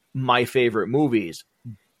my favorite movies.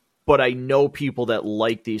 But I know people that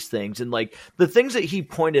like these things. And like the things that he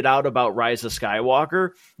pointed out about Rise of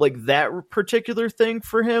Skywalker, like that particular thing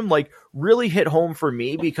for him, like really hit home for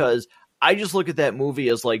me because I just look at that movie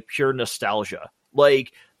as like pure nostalgia.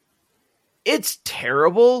 Like it's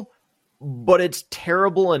terrible, but it's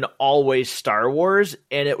terrible in always Star Wars.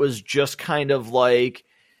 And it was just kind of like,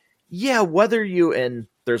 yeah, whether you, and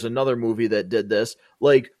there's another movie that did this,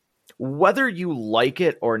 like whether you like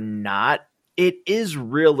it or not, it is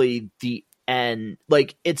really the end.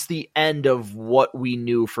 Like it's the end of what we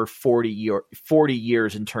knew for 40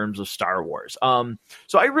 years in terms of Star Wars.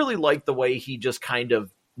 So I really like the way he just kind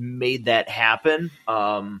of made that happen.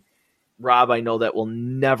 Rob, I know that will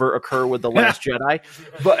never occur with The Last Jedi,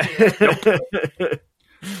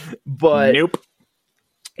 but nope.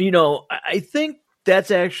 You know, I think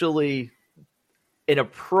that's actually an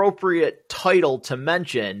appropriate title to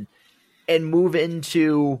mention and move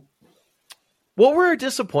into what were our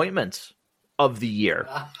disappointments of the year?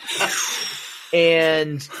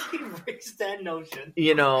 And He breaks that notion.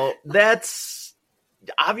 you know, that's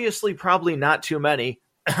obviously probably not too many.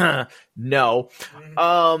 No.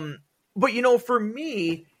 But you know, for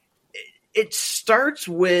me, it starts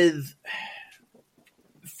with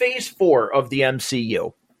Phase 4 of the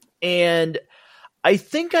MCU. And I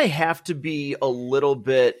think I have to be a little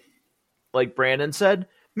bit, like Brandon said,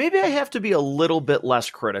 maybe I have to be a little bit less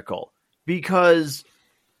critical. Because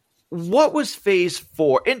what was Phase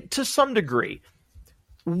 4? And to some degree,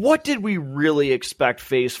 what did we really expect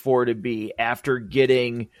Phase 4 to be after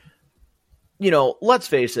getting, you know, let's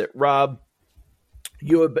face it, Rob,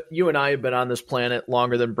 you and I have been on this planet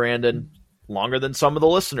longer than Brandon, longer than some of the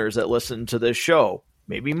listeners that listen to this show.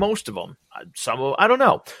 Maybe most of them. I don't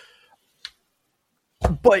know.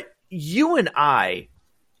 But you and I,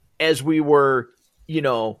 as we were, you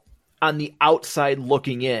know, on the outside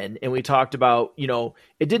looking in, and we talked about, you know,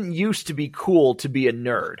 it didn't used to be cool to be a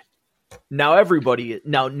nerd. Now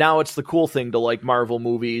now it's the cool thing to like Marvel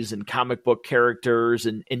movies and comic book characters,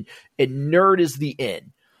 and nerd is the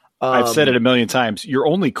in. I've said it a million times. You're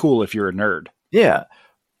only cool if you're a nerd. Yeah.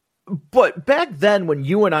 But back then, when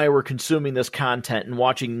you and I were consuming this content and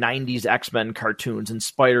watching 90s X-Men cartoons and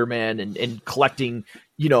Spider-Man and collecting,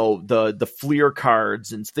 you know, the Fleer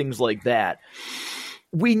cards and things like that,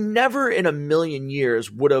 we never in a million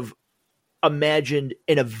years would have imagined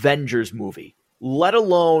an Avengers movie, let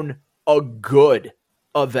alone a good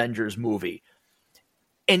Avengers movie.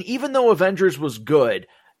 And even though Avengers was good,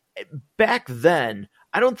 back then,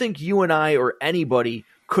 I don't think you and I or anybody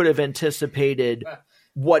could have anticipated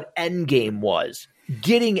what Endgame was.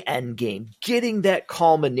 Getting Endgame, getting that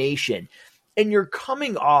culmination. And you're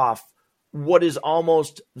coming off what is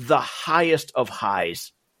almost the highest of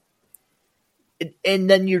highs. And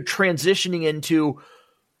then you're transitioning into,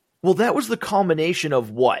 well, that was the culmination of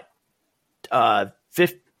what?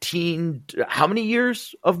 15, how many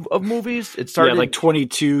years of movies? It started like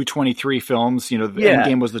 22, 23 films. You know, the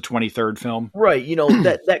Endgame was the 23rd film. Right. You know,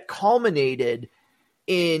 that culminated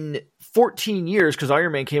in 14 years because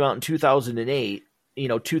Iron Man came out in 2008. You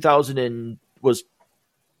know, 2000 was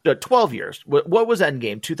 12 years. What was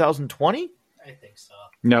Endgame? 2020? I think so.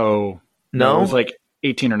 No. It was like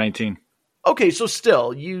 18 or 19. Okay, so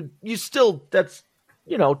still, you still, that's,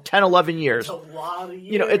 you know, 10, 11 years. It's a lot of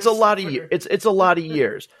years. You know, it's a lot of years. It's a lot of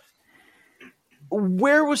years.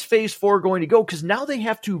 Where was Phase 4 going to go? Because now they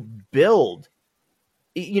have to build,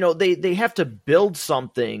 you know, they have to build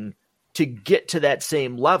something to get to that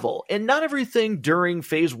same level. And not everything during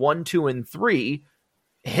Phase 1, 2, and 3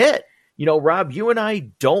 hit. You know, Rob, you and I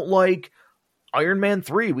don't like Iron Man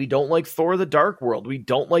 3. We don't like Thor the Dark World. We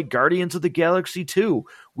don't like Guardians of the Galaxy 2.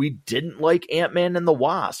 We didn't like Ant-Man and the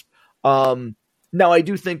Wasp. Now, I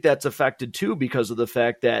do think that's affected too because of the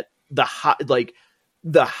fact that the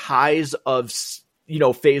highs of, you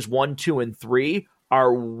know, Phase 1, 2, and 3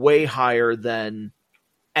 are way higher than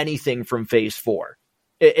anything from Phase 4.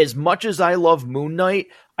 As much as I love Moon Knight,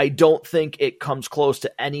 I don't think it comes close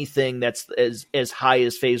to anything that's as high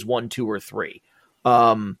as Phase 1, 2, or 3.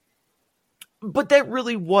 but that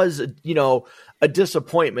really was, a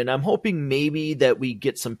disappointment. I'm hoping maybe that we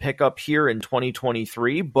get some pickup here in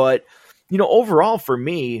 2023, but overall for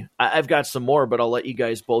me, I've got some more, but I'll let you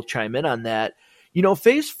guys both chime in on that.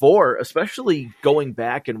 Phase 4, especially going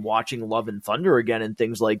back and watching Love and Thunder again and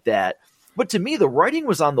things like that. But to me, the writing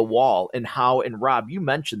was on the wall, and Rob, you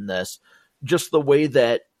mentioned this, just the way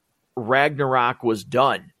that Ragnarok was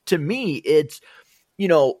done. To me, it's,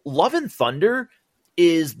 Love and Thunder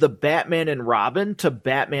is the Batman and Robin to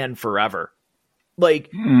Batman Forever.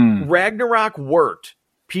 Ragnarok worked.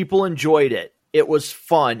 People enjoyed it. It was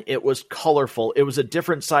fun. It was colorful. It was a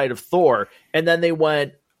different side of Thor. And then they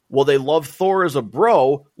went, well, they love Thor as a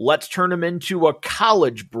bro. Let's turn him into a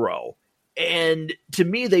college bro. And to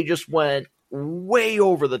me, they just went way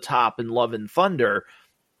over the top in Love and Thunder.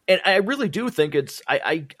 And I really do think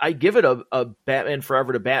I give it a Batman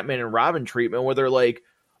Forever to Batman and Robin treatment where they're like,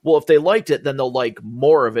 well, if they liked it, then they'll like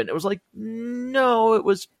more of it. And it was like, no, it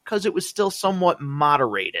was because it was still somewhat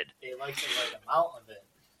moderated. They liked the right amount of it.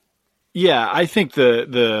 Yeah, I think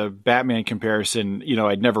the Batman comparison,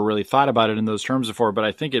 I'd never really thought about it in those terms before, but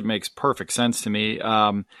I think it makes perfect sense to me.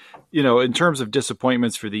 In terms of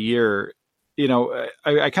disappointments for the year,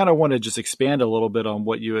 I kind of want to just expand a little bit on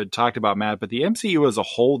what you had talked about, Matt, but the MCU as a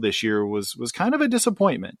whole this year was kind of a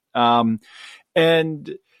disappointment. And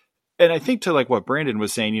I think to like what Brandon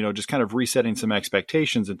was saying, just kind of resetting some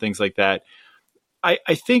expectations and things like that.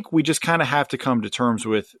 I think we just kind of have to come to terms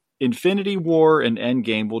with Infinity War and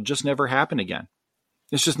Endgame will just never happen again.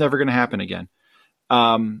 It's just never going to happen again.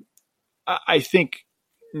 I think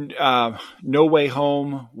No Way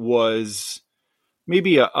Home was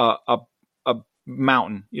maybe a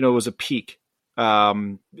mountain, it was a peak.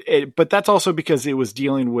 But that's also because it was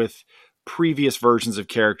dealing with previous versions of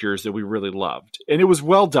characters that we really loved. And it was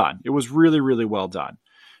well done. It was really, really well done.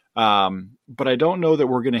 But I don't know that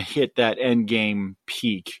we're going to hit that Endgame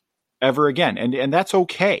peak ever again. And that's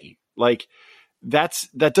okay. Like that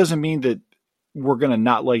doesn't mean that we're going to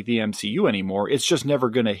not like the MCU anymore. It's just never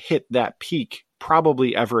going to hit that peak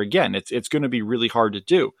probably ever again. It's going to be really hard to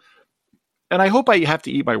do. And I hope I have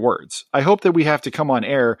to eat my words. I hope that we have to come on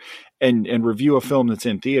air and review a film that's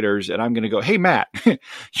in theaters. And I'm going to go, hey, Matt, you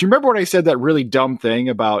remember when I said that really dumb thing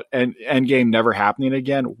about Endgame never happening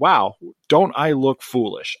again? Wow. Don't I look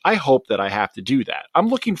foolish? I hope that I have to do that. I'm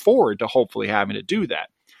looking forward to hopefully having to do that.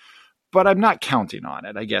 But I'm not counting on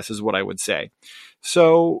it, I guess, is what I would say.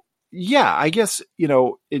 So, yeah, I guess,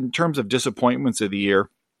 in terms of disappointments of the year,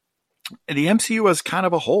 the MCU was kind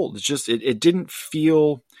of a hold. It's just, it didn't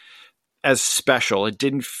feel as special. It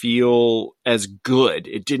didn't feel as good.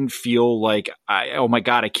 It didn't feel like, oh my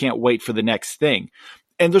God, I can't wait for the next thing.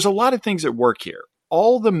 And there's a lot of things at work here.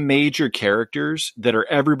 All the major characters that are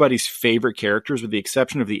everybody's favorite characters, with the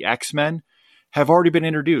exception of the X-Men, have already been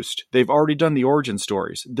introduced. They've already done the origin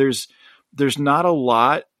stories. There's not a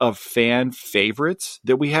lot of fan favorites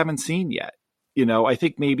that we haven't seen yet. I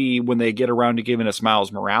think maybe when they get around to giving us Miles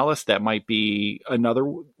Morales, that might be another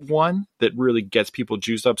one that really gets people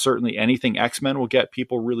juiced up. Certainly anything X-Men will get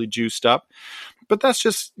people really juiced up, but that's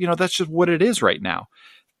just what it is right now.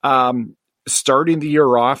 Starting the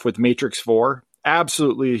year off with Matrix 4,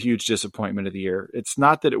 absolutely a huge disappointment of the year. It's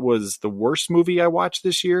not that it was the worst movie I watched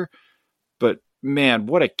this year, but man,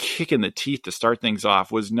 what a kick in the teeth to start things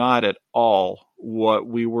off. Was not at all what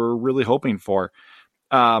we were really hoping for.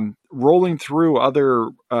 Rolling through other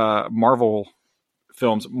Marvel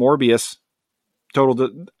films, Morbius,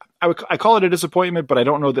 I call it a disappointment, but I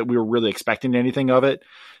don't know that we were really expecting anything of it.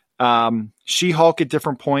 She-Hulk at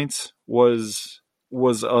different points was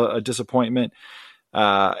a disappointment.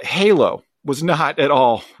 Halo was not at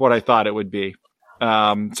all what I thought it would be.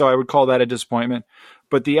 So I would call that a disappointment.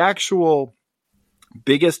 But the actual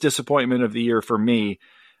biggest disappointment of the year for me,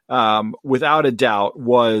 without a doubt,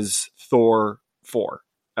 was Thor 4.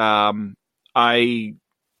 I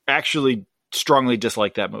actually strongly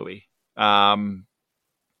dislike that movie. I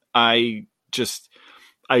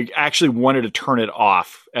actually wanted to turn it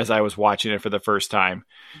off as I was watching it for the first time.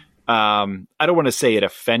 I don't want to say it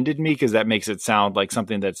offended me, because that makes it sound like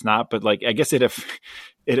something that's not, but like, I guess it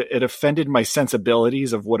offended my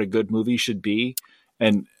sensibilities of what a good movie should be.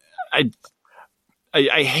 And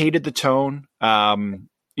I hated the tone.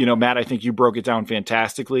 Matt, I think you broke it down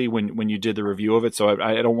fantastically when you did the review of it. So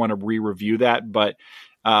I don't want to re-review that, but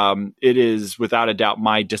it is without a doubt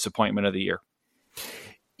my disappointment of the year.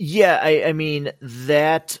 Yeah, I mean,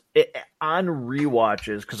 on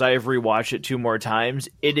rewatches, because I have rewatched it 2 more times,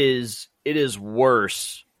 it is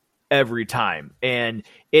worse every time. And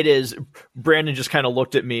it is, Brandon just kind of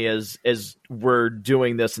looked at me as we're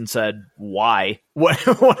doing this and said, why? When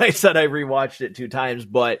I said I rewatched it 2 times,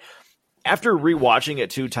 but after rewatching it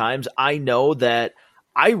 2 times, I know that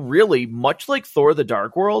I really, much like Thor: The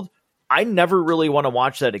Dark World, I never really want to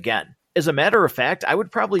watch that again. As a matter of fact, I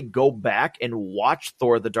would probably go back and watch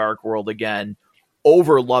Thor: The Dark World again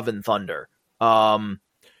over Love and Thunder.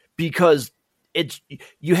 Because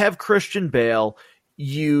you have Christian Bale,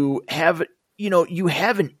 you have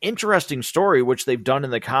an interesting story, which they've done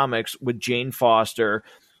in the comics with Jane Foster,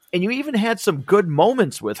 and you even had some good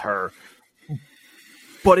moments with her.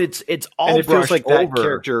 But it's all and it feels like that over.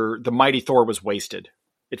 Character, the Mighty Thor, was wasted.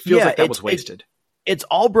 It feels like that was wasted. It's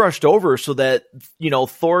all brushed over so that,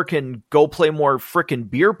 Thor can go play more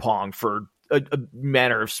frickin' beer pong, for a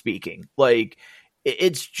manner of speaking. Like,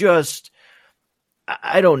 it's just,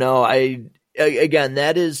 I don't know. Again,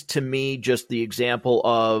 that is to me just the example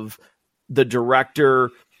of the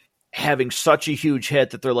director having such a huge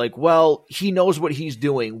hit that they're like, well, he knows what he's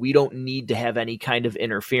doing. We don't need to have any kind of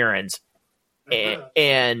interference.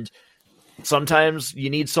 And sometimes you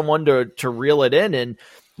need someone to reel it in. And,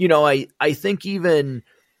 I think even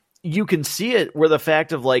you can see it where the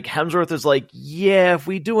fact of like Hemsworth is like, yeah, if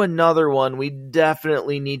we do another one, we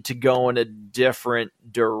definitely need to go in a different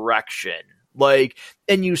direction. Like,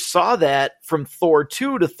 and you saw that from Thor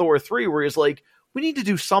 2 to Thor 3, where he's like, we need to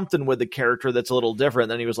do something with the character that's a little different.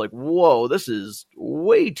 And then he was like, whoa, this is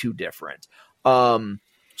way too different. So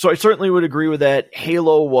I certainly would agree with that.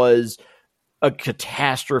 Halo was a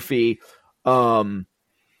catastrophe.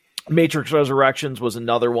 Matrix Resurrections was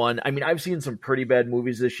another one. I mean, I've seen some pretty bad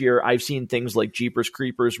movies this year. I've seen things like Jeepers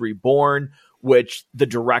Creepers Reborn, which the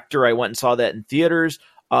director, I went and saw that in theaters.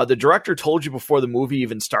 The director told you before the movie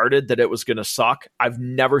even started that it was going to suck. I've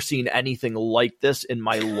never seen anything like this in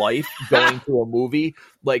my life going to a movie.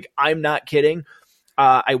 Like, I'm not kidding.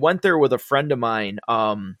 I went there with a friend of mine.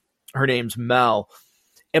 Her name's Mel.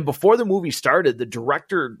 And before the movie started, the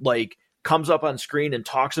director comes up on screen and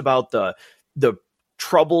talks about the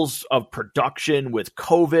troubles of production with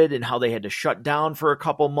COVID and how they had to shut down for a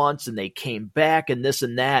couple months and they came back and this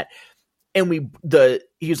and that. And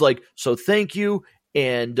he's like, so thank you.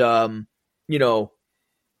 And,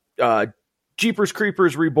 Jeepers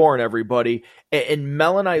Creepers Reborn, everybody. And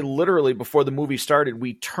Mel and I literally, before the movie started,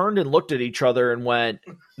 we turned and looked at each other and went,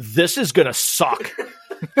 this is going to suck.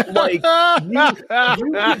 Like,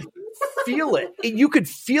 you could feel it. You could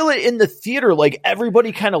feel it in the theater, like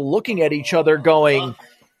everybody kind of looking at each other going,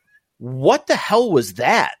 what the hell was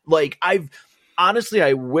that? Like, honestly,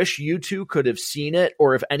 I wish you two could have seen it,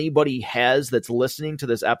 or if anybody has that's listening to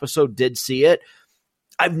this episode did see it.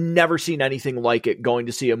 I've never seen anything like it, going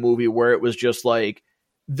to see a movie where it was just like,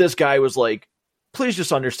 this guy was like, please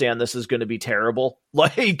just understand this is going to be terrible.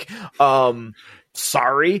 Like,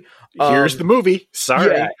 sorry. Here's the movie.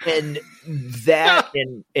 Sorry. Yeah, and that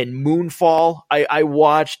and Moonfall I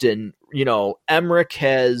watched, and, Emmerich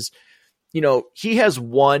has, he has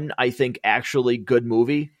one, I think, actually good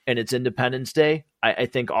movie, and it's Independence Day. I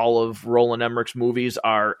think all of Roland Emmerich's movies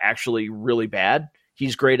are actually really bad.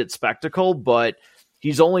 He's great at spectacle, but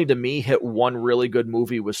he's only, to me, hit one really good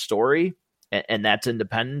movie with story, and that's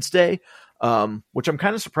Independence Day, which I'm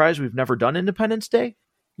kind of surprised we've never done Independence Day.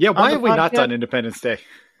 Yeah, why have we not done Independence Day?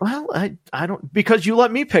 Well, I don't, because you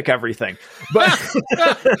let me pick everything. But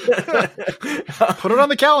put it on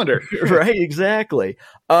the calendar. Right, exactly.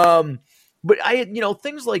 But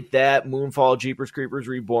things like that, Moonfall, Jeepers Creepers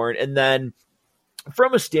Reborn, and then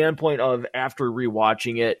from a standpoint of after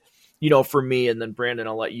rewatching it, for me, and then Brandon,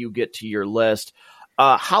 I'll let you get to your list.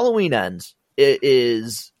 Halloween Ends. It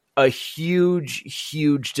is a huge,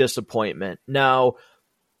 huge disappointment. Now,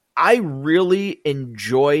 I really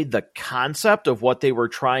enjoyed the concept of what they were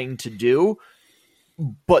trying to do,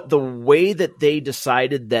 but the way that they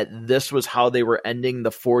decided that this was how they were ending the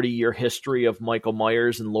 40-year history of Michael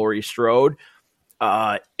Myers and Laurie Strode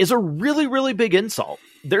is a really, really big insult.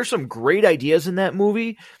 There's some great ideas in that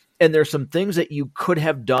movie, and there's some things that you could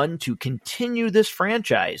have done to continue this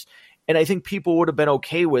franchise. And I think people would have been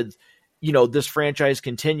okay with, this franchise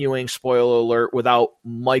continuing, spoiler alert, without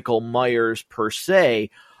Michael Myers per se.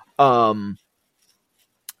 But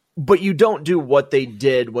you don't do what they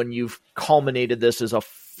did when you've culminated this as a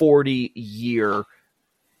 40-year,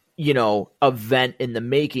 event in the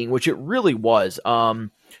making, which it really was.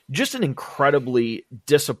 Just an incredibly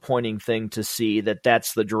disappointing thing to see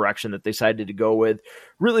that's the direction that they decided to go with.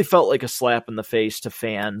 Really felt like a slap in the face to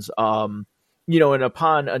fans. And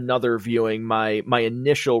upon another viewing, my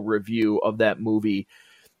initial review of that movie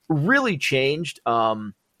really changed.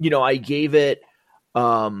 I gave it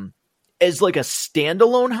as like a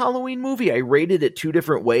standalone Halloween movie. I rated it 2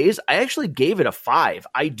 different ways. I actually gave it a 5.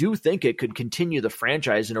 I do think it could continue the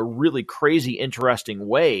franchise in a really crazy, interesting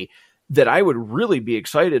way that I would really be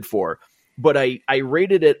excited for. but I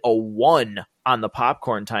rated it a 1 on the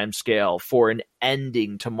popcorn time scale for an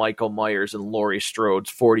ending to Michael Myers and Laurie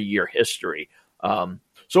Strode's 40-year history.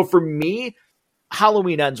 So for me,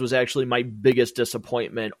 Halloween Ends was actually my biggest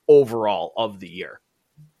disappointment overall of the year.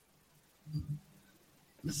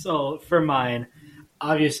 So for mine,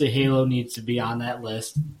 obviously Halo needs to be on that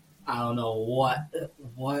list. I don't know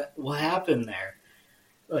what happened there.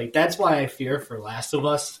 Like, that's why I fear for Last of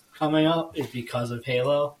Us coming up, is because of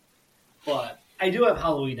Halo. But I do have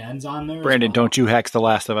Halloween Ends on there. Brandon, don't you hex The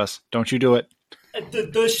Last of Us. Don't you do it.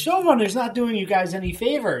 The showrunner's not doing you guys any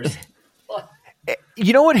favors.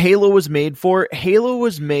 You know what Halo was made for? Halo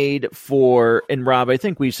was made for, and Rob, I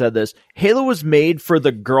think we said this, Halo was made for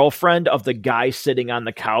the girlfriend of the guy sitting on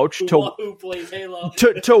the couch who plays Halo.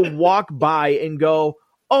 to walk by and go,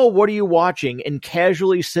 oh, what are you watching? And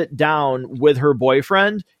casually sit down with her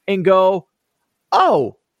boyfriend and go,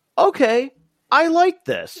 oh, okay, I like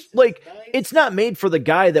this. Like, it's not made for the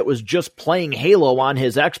guy that was just playing Halo on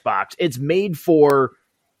his Xbox. It's made for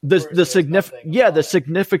the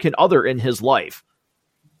significant other in his life.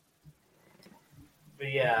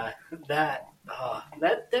 But yeah, that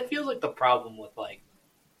feels like the problem with like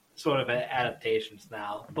sort of adaptations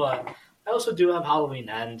now. But I also do have Halloween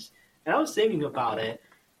Ends, and I was thinking about it.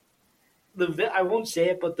 I won't say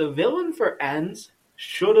it, but the villain for Ends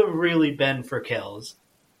should have really been for Kills.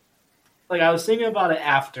 Like, I was thinking about it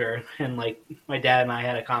after, and like my dad and I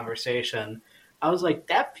had a conversation. I was like,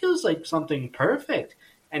 that feels like something perfect.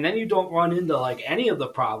 And then you don't run into like any of the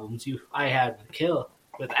problems I had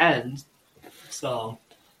with Ends. So,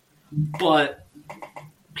 but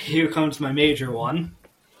here comes my major one,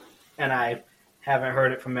 and I haven't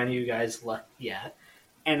heard it from any of you guys yet.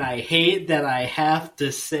 And I hate that I have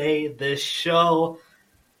to say this show.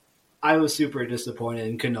 I was super disappointed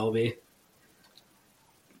in Kenobi.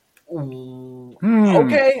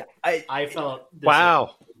 Okay, I felt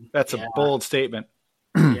wow, that's a bold statement.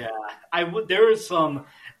 Yeah, there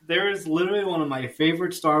is literally one of my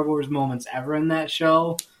favorite Star Wars moments ever in that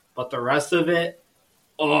show, but the rest of it,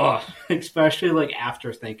 especially like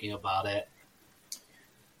after thinking about it.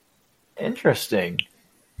 Interesting.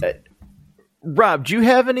 Rob, do you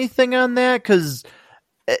have anything on that? Because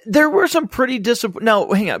there were some pretty disappointing.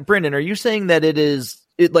 Now, hang on, Brandon, are you saying that is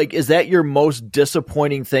that your most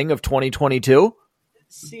disappointing thing of 2022?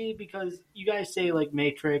 See, because you guys say like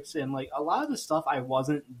Matrix and like a lot of the stuff, I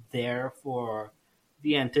wasn't there for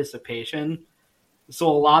the anticipation. So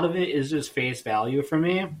a lot of it is just face value for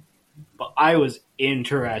me. But I was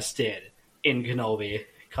interested in Kenobi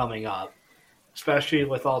coming up, especially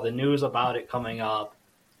with all the news about it coming up.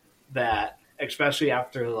 That, especially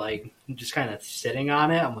after like just kind of sitting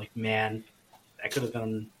on it, I'm like, man, that could have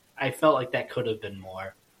been. I felt like that could have been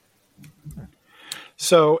more.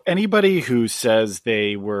 So anybody who says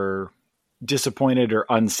they were disappointed or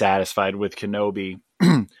unsatisfied with Kenobi,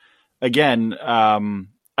 again,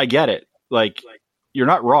 I get it. Like, you're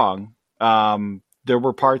not wrong. There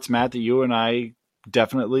were parts, Matt, that you and I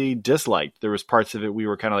definitely disliked. There was parts of it we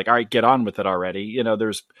were kind of like, all right, get on with it already. You know,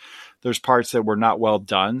 there's parts that were not well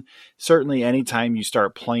done. Certainly anytime you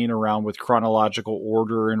start playing around with chronological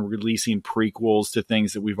order and releasing prequels to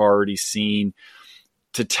things that we've already seen,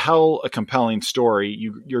 to tell a compelling story,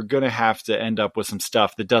 you're going to have to end up with some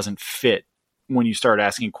stuff that doesn't fit when you start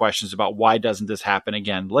asking questions about why doesn't this happen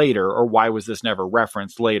again later, or why was this never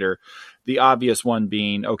referenced later? The obvious one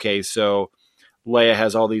being, okay, so Leia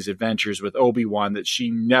has all these adventures with Obi-Wan that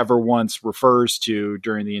she never once refers to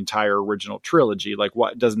during the entire original trilogy. Like,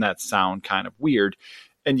 what, doesn't that sound kind of weird?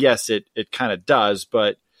 And yes, it kind of does,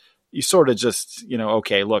 but you sort of just,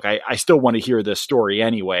 okay, look, I still want to hear this story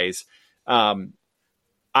anyways.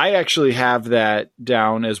 I actually have that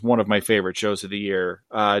down as one of my favorite shows of the year,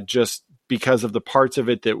 just because of the parts of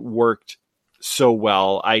it that worked so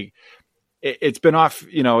well. It's been off,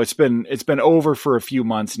 it's been over for a few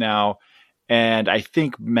months now. And I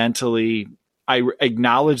think mentally I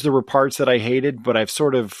acknowledge there were parts that I hated, but I've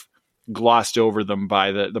sort of glossed over them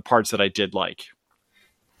by the parts that I did like.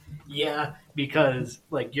 Yeah, because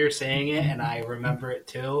like you're saying it and I remember it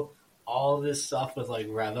too. All this stuff with like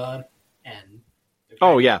Reva and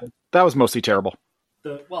oh yeah, that was mostly terrible.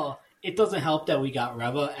 It doesn't help that we got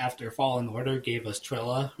Reva after Fallen Order gave us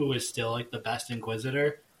Trilla, who is still like the best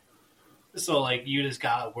Inquisitor. So like you just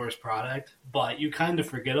got a worse product, but you kind of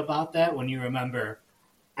forget about that when you remember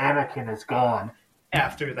Anakin is gone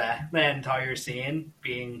after that entire scene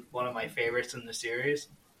being one of my favorites in the series.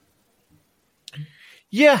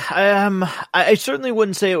 Yeah, I certainly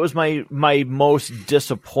wouldn't say it was my most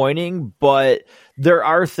disappointing, but there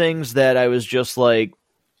are things that I was just like,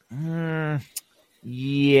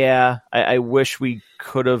 yeah, I wish we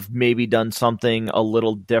could have maybe done something a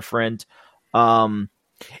little different.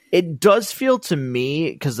 It does feel to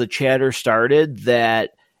me, because the chatter started,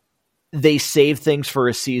 that they saved things for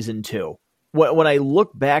a season 2. When I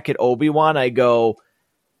look back at Obi-Wan, I go,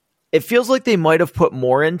 it feels like they might have put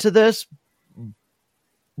more into this,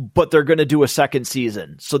 but they're going to do a second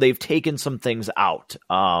season. So they've taken some things out.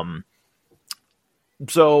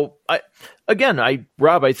 So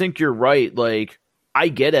Rob, I think you're right. Like, I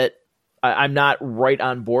get it. I'm not right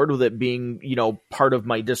on board with it being, part of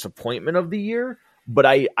my disappointment of the year, but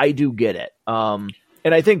I do get it.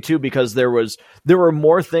 And I think too, because there were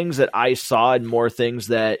more things that I saw and more things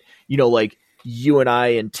that, like you and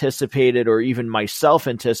I anticipated, or even myself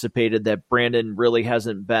anticipated, that Brandon really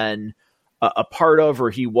hasn't been a part of, or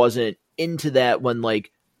he wasn't into that when,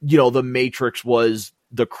 like, the Matrix was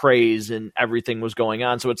the craze and everything was going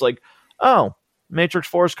on. So it's like, oh, Matrix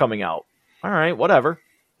 4 is coming out. All right, whatever.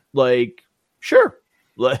 Like, sure.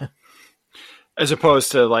 As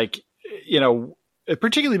opposed to, like,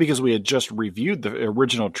 particularly because we had just reviewed the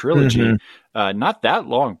original trilogy not that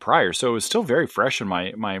long prior. So it was still very fresh in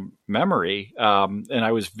my memory. And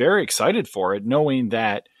I was very excited for it, knowing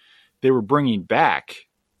that they were bringing back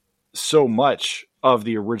so much of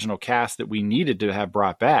the original cast that we needed to have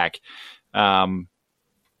brought back.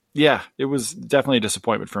 Yeah, it was definitely a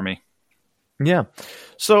disappointment for me. Yeah.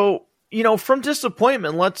 So, from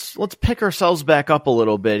disappointment, let's pick ourselves back up a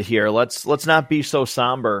little bit here. Let's not be so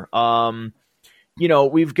somber.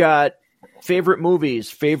 We've got favorite movies,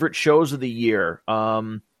 favorite shows of the year.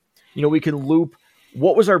 We can loop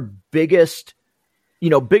what was our biggest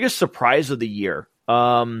surprise of the year.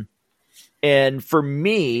 And for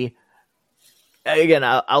me, again,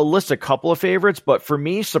 I'll list a couple of favorites, but for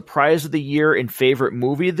me, surprise of the year and favorite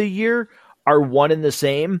movie of the year are one and the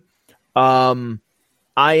same. I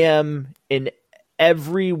am in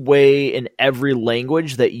every way, in every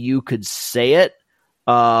language that you could say it.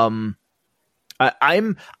 I'm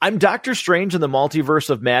Doctor Strange in the Multiverse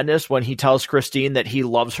of Madness when he tells Christine that he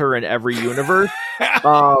loves her in every universe.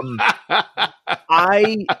 I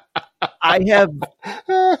have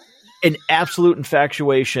an absolute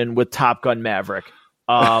infatuation with Top Gun Maverick.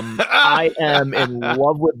 I am in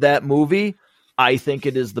love with that movie. I think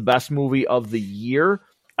it is the best movie of the year.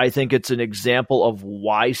 I think it's an example of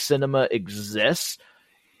why cinema exists.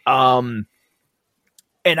 And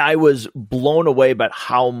I was blown away by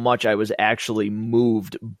how much I was actually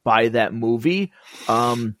moved by that movie.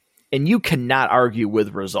 And you cannot argue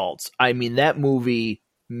with results. I mean, that movie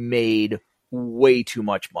made way too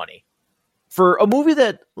much money. For a movie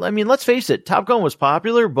that, let's face it, Top Gun was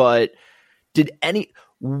popular, but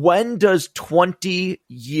when does 20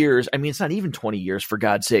 years, it's not even 20 years, for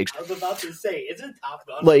God's sakes. I was about to say, isn't Top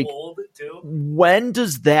Gun old too? When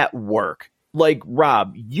does that work? Like,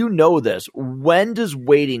 Rob, you know this. When does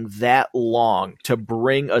waiting that long to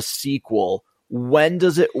bring a sequel, when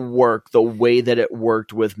does it work the way that it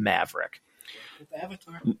worked with Maverick?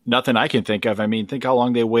 Avatar. Nothing I can think of. Think how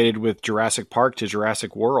long they waited with Jurassic Park to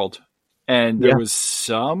Jurassic World. And there was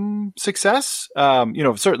some success.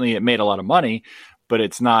 Certainly it made a lot of money, but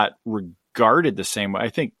it's not regarded the same way. I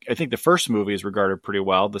think the first movie is regarded pretty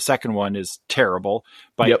well. The second one is terrible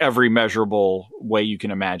by every measurable way you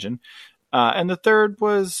can imagine. And the third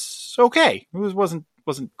was okay. It wasn't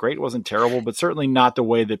great. It wasn't terrible, but certainly not the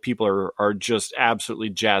way that people are just absolutely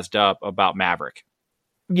jazzed up about Maverick.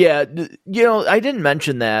 Yeah. I didn't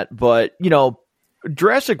mention that, but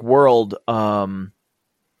Jurassic World,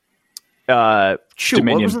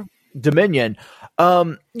 Dominion. Dominion.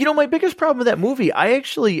 My biggest problem with that movie, I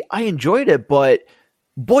enjoyed it, but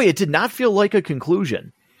boy, it did not feel like a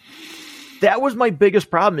conclusion. That was my biggest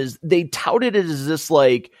problem, is they touted it as this,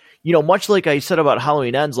 like, much like I said about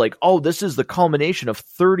Halloween Ends, like, oh, this is the culmination of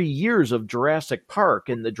 30 years of Jurassic Park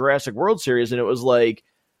and the Jurassic World series. And it was like,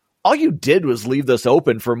 all you did was leave this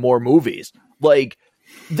open for more movies. Like,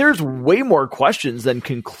 there's way more questions than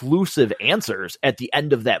conclusive answers at the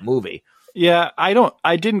end of that movie. Yeah,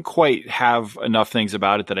 I didn't quite have enough things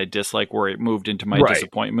about it that I dislike where it moved into my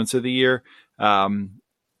disappointments of the year.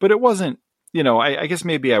 But it wasn't, I guess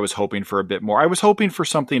maybe I was hoping for a bit more. I was hoping for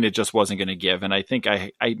something it just wasn't going to give. And I think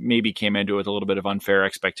I maybe came into it with a little bit of unfair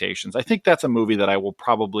expectations. I think that's a movie that I will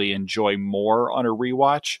probably enjoy more on a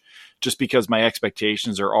rewatch, just because my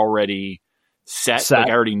expectations are already set. Like,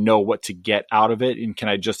 I already know what to get out of it. And can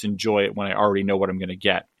I just enjoy it when I already know what I'm going to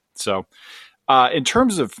get? So, in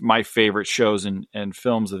terms of my favorite shows and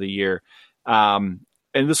films of the year, and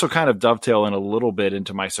this will kind of dovetail in a little bit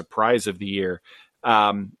into my surprise of the year,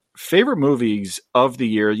 favorite movies of the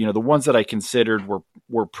year, the ones that I considered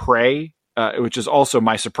were Prey, which is also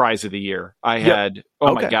my surprise of the year. I had,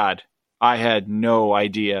 my God, I had no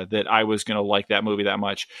idea that I was going to like that movie that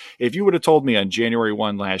much. If you would have told me on January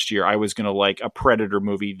 1 last year, I was going to like a Predator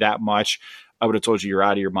movie that much, I would have told you you're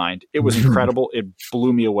out of your mind. It was incredible. It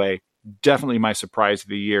blew me away. Definitely my surprise of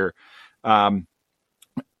the year.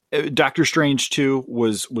 Doctor Strange 2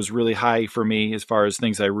 was really high for me as far as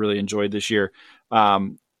things I really enjoyed this year.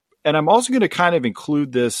 And I'm also going to kind of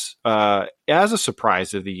include this as a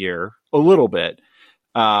surprise of the year a little bit.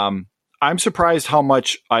 I'm surprised how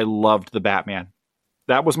much I loved The Batman.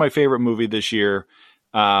 That was my favorite movie this year.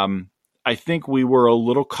 I think we were a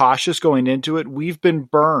little cautious going into it. We've been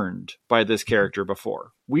burned by this character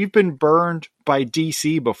before. We've been burned by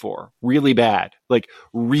DC before. Really bad. Like,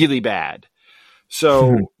 really bad.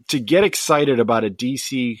 So to get excited about a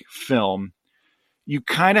DC film, you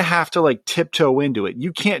kind of have to like tiptoe into it.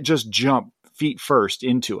 You can't just jump feet first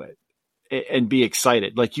into it and be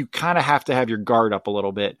excited. Like, you kind of have to have your guard up a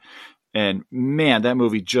little bit. And man, that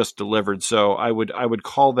movie just delivered. So I would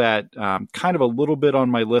call that kind of a little bit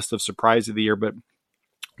on my list of surprise of the year, but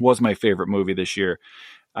was my favorite movie this year.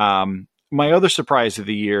 My other surprise of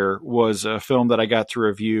the year was a film that I got to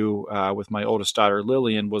review with my oldest daughter,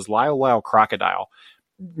 Lillian, was Lyle Lyle Crocodile.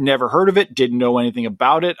 Never heard of it, didn't know anything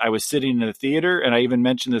about it. I was sitting in a theater, and I even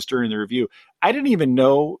mentioned this during the review. I didn't even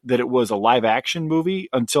know that it was a live action movie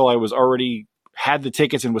until I was already had the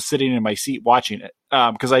tickets and was sitting in my seat watching it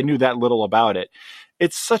because I knew that little about it.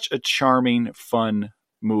 It's such a charming, fun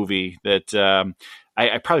movie that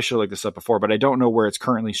I probably should have looked this up before, but I don't know where it's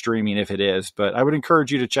currently streaming if it is. But I would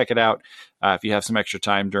encourage you to check it out if you have some extra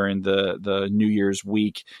time during the New Year's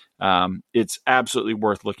week. It's absolutely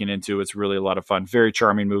worth looking into. It's really a lot of fun. Very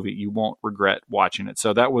charming movie. You won't regret watching it.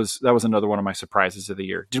 So that was another one of my surprises of the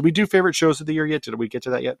year. Did we do favorite shows of the year yet? Did we get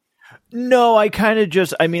to that yet? No, I kind of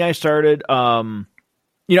just, I started, I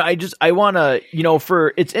want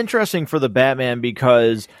to, it's interesting for the Batman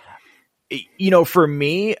because, for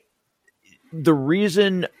me, the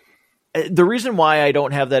reason why I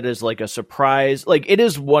don't have that as like a surprise, like it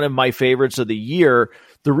is one of my favorites of the year.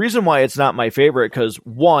 The reason why it's not my favorite, because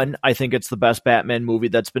one, I think it's the best Batman movie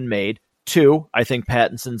that's been made. Two, I think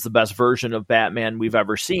Pattinson's the best version of Batman we've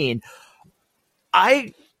ever seen.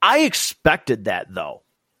 I expected that though.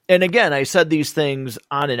 And again, I said these things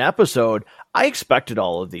on an episode. I expected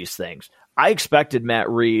all of these things. I expected Matt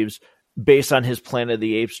Reeves, based on his Planet of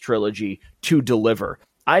the Apes trilogy, to deliver.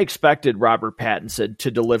 I expected Robert Pattinson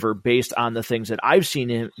to deliver based on the things that I've seen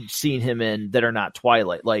him in that are not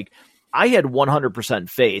Twilight. Like, I had 100%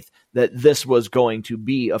 faith that this was going to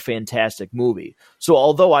be a fantastic movie. So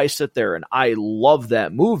although I sit there and I love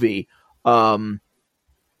that movie, I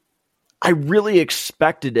really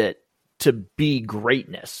expected it to be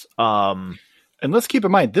greatness. And let's keep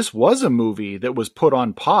in mind, this was a movie that was put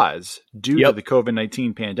on pause due to the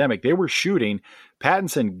COVID-19 pandemic. They were shooting.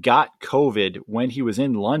 Pattinson got COVID when he was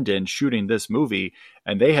in London shooting this movie,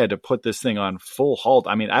 and they had to put this thing on full halt.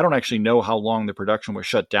 I mean, I don't actually know how long the production was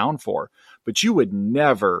shut down for, but you would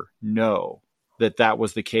never know that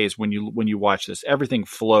was the case when you watch this. Everything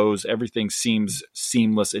flows. Everything seems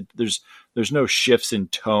seamless. There's no shifts in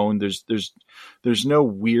tone. There's no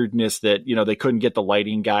weirdness that, they couldn't get the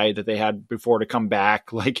lighting guy that they had before to come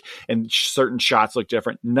back. Like, and certain shots look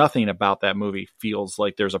different. Nothing about that movie feels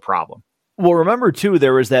like there's a problem. Well, remember too,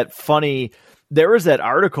 there was that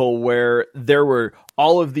article where there were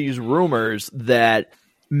all of these rumors that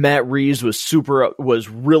Matt Reeves was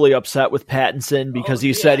really upset with Pattinson because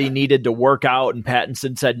he said he needed to work out, and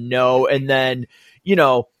Pattinson said no. And then,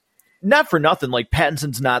 not for nothing, like,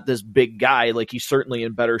 Pattinson's not this big guy. Like, he's certainly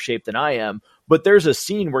in better shape than I am. But there's a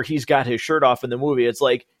scene where he's got his shirt off in the movie. It's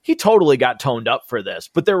like, he totally got toned up for this.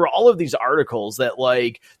 But there were all of these articles that,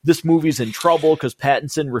 like, this movie's in trouble because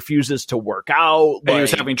Pattinson refuses to work out. And he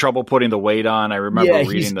was having trouble putting the weight on. I remember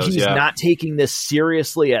reading those. He's not taking this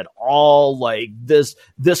seriously at all. Like, this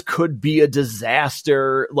could be a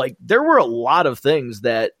disaster. Like, there were a lot of things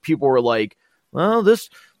that people were like, well, this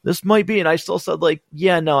might be. And I still said, like,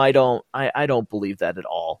 yeah, no, I don't believe that at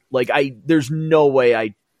all. Like, there's no way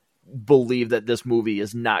I believe that this movie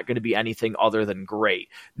is not going to be anything other than great.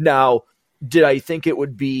 Now, did I think it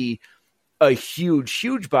would be a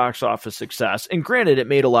huge box office success? And granted, it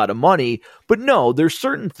made a lot of money, but no, there's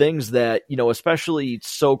certain things that, especially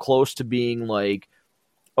so close to being like,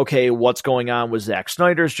 okay, what's going on with Zack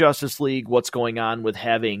Snyder's Justice League? What's going on with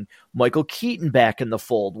having Michael Keaton back in the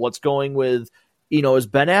fold? What's going with, is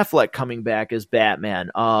Ben Affleck coming back as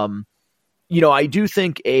Batman? I do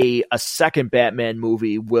think a second Batman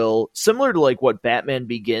movie will, similar to like what Batman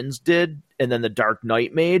Begins did and then The Dark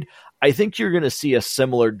Knight made, I think you're going to see a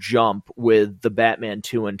similar jump with the Batman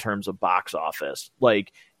 2 in terms of box office.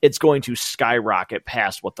 Like, it's going to skyrocket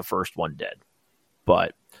past what the first one did.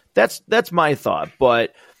 But that's my thought.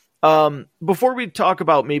 But before we talk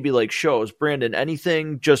about maybe like shows, Brandon,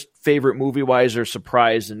 anything just favorite movie wise or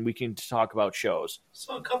surprise, and we can talk about shows.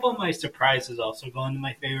 So a couple of my surprises also go into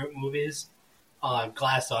my favorite movies.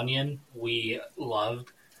 Glass Onion, we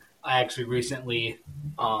loved. I actually recently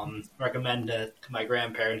recommended it to my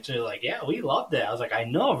grandparents. They're like, yeah, we loved it. I was like, I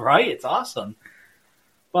know, right? It's awesome.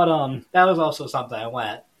 But that was also something I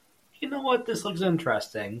went, you know what? This looks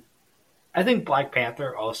interesting. I think Black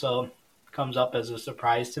Panther also comes up as a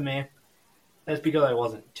surprise to me. That's because I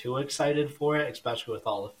wasn't too excited for it, especially with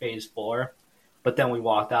all the Phase 4. But then we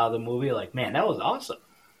walked out of the movie like, man, that was awesome.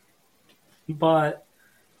 But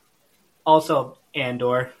also,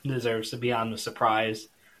 Andor deserves to be on the surprise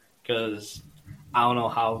because I don't know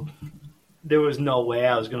how. There was no way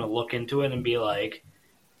I was going to look into it and be like,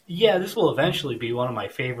 yeah, this will eventually be one of my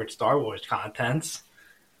favorite Star Wars contents.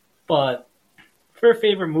 But for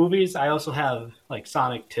favorite movies, I also have like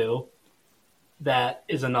Sonic 2.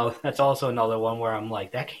 That's also another one where I'm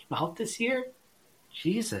like, that came out this year?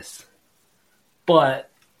 Jesus. But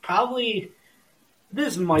probably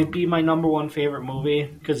this might be my number one favorite movie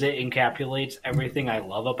because it encapsulates everything I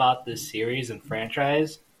love about this series and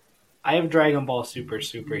franchise. I have Dragon Ball Super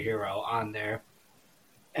Superhero on there.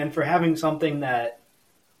 And for having something that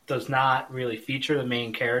does not really feature the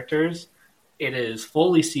main characters, it is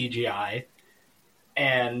fully CGI.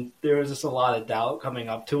 And there was just a lot of doubt coming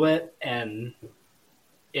up to it, and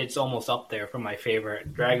it's almost up there for my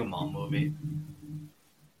favorite Dragon Ball movie.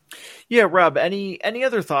 Yeah, Rob, any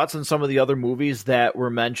other thoughts on some of the other movies that were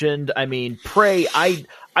mentioned? I mean, Prey, I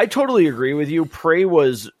totally agree with you. Prey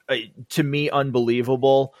was, to me,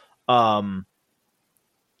 unbelievable. Again,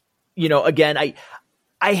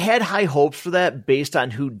 I had high hopes for that based on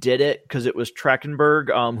who did it, because it was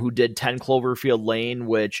Trachtenberg, who did 10 Cloverfield Lane,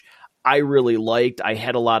 which I really liked. I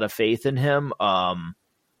had a lot of faith in him. I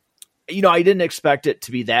didn't expect it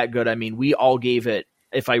to be that good. I mean, we all gave it,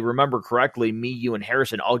 if I remember correctly, me, you, and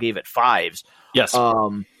Harrison all gave it 5s. Yes.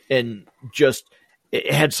 And just,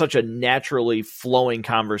 it had such a naturally flowing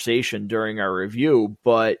conversation during our review.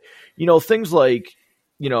 But, things like,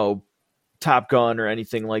 Top Gun or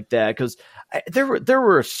anything like that, because there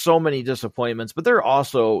were so many disappointments, but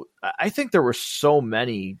I think there were so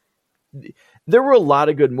many. There were a lot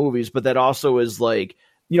of good movies, but that also is like,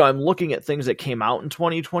 I'm looking at things that came out in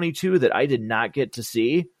 2022 that I did not get to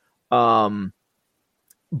see. But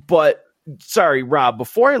sorry, Rob,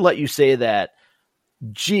 before I let you say that,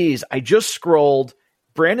 geez, I just scrolled.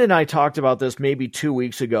 Brandon and I talked about this maybe 2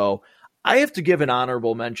 weeks ago. I have to give an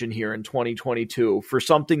honorable mention here in 2022 for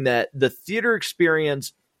something that the theater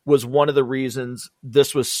experience was one of the reasons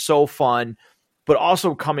this was so fun. But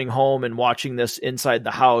also coming home and watching this inside the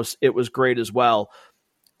house, it was great as well.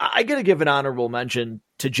 I got to give an honorable mention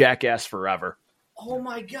to Jackass Forever. Oh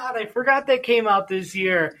my God, I forgot that came out this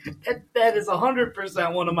year. That is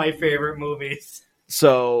 100% one of my favorite movies.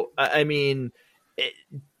 So, I mean,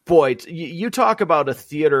 boy, you talk about a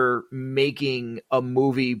theater making a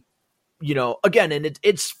movie, again, and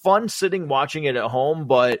it's fun sitting watching it at home,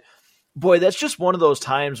 but boy, that's just one of those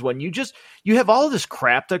times when you have all of this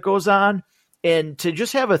crap that goes on. And to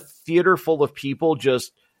just have a theater full of people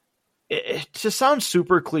it just sounds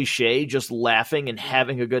super cliche, just laughing and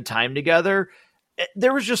having a good time together.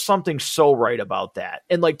 There was just something so right about that.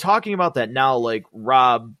 And like talking about that now, like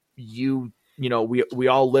Rob, we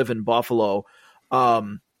all live in Buffalo.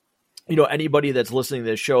 Anybody that's listening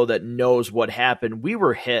to this show that knows what happened, we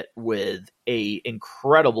were hit with a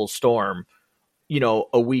incredible storm,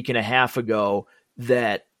 a week and a half ago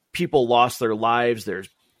that people lost their lives. There's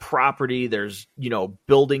property, there's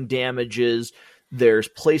building damages, there's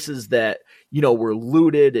places that were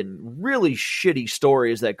looted, and really shitty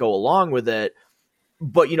stories that go along with it.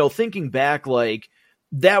 But thinking back, like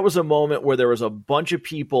that was a moment where there was a bunch of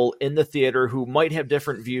people in the theater who might have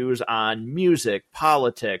different views on music,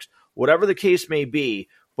 politics, whatever the case may be,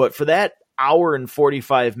 but for that hour and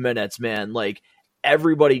 45 minutes, man, like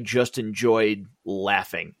everybody just enjoyed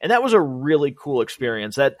laughing. And that was a really cool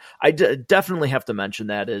experience. That I definitely have to mention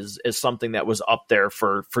that as something that was up there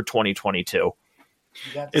for 2022.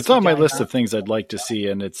 It's on my list of things I'd like to see,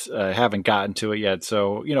 and it's haven't gotten to it yet.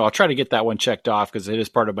 So, I'll try to get that one checked off because it is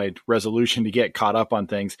part of my resolution to get caught up on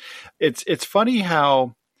things. It's funny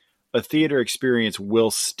how a theater experience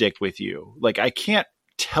will stick with you. Like I can't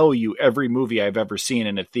tell you every movie I've ever seen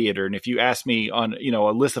in a theater. And if you ask me on,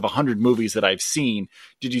 a list of 100 movies that I've seen,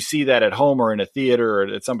 did you see that at home or in a theater or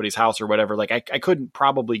at somebody's house or whatever? Like I couldn't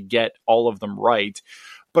probably get all of them right,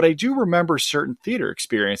 But I do remember certain theater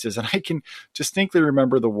experiences, and I can distinctly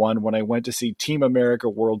remember the one when I went to see Team America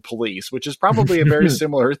World Police, which is probably a very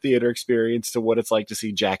similar theater experience to what it's like to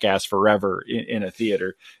see Jackass Forever in a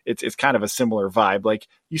theater. It's kind of a similar vibe. Like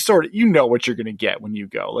you know what you're going to get when you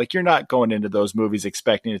go. Like you're not going into those movies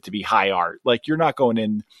expecting it to be high art. Like you're not going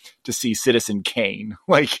in to see Citizen Kane.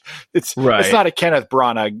 Like it's not a Kenneth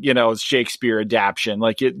Branagh, Shakespeare adaptation.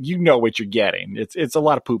 Like you know what you're getting. It's a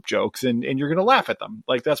lot of poop jokes, and you're going to laugh at them.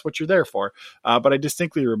 Like that's what you're there for. But I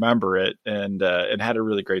distinctly remember it and had a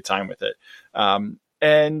really great time with it.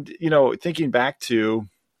 And thinking back to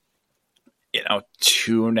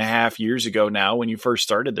 2.5 years ago now, when you first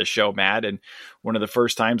started the show, Matt, and one of the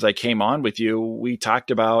first times I came on with you, we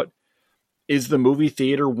talked about, is the movie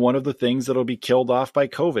theater one of the things that'll be killed off by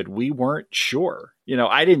COVID? We weren't sure.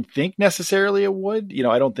 I didn't think necessarily it would.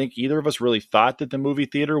 I don't think either of us really thought that the movie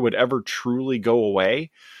theater would ever truly go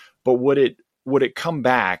away. But would it come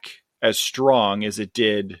back as strong as it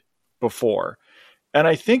did before? And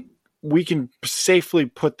I think we can safely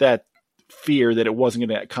put that fear that it wasn't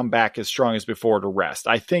going to come back as strong as before to rest.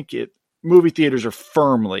 I think movie theaters are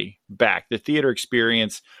firmly back. The theater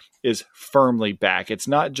experience is firmly back. It's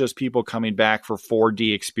not just people coming back for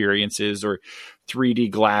 4D experiences or 3D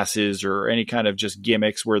glasses or any kind of just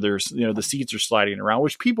gimmicks where there's, the seats are sliding around,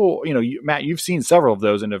 which people, Matt, you've seen several of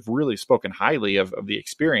those and have really spoken highly of the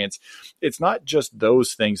experience. It's not just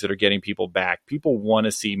those things that are getting people back. People want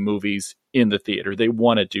to see movies in the theater. They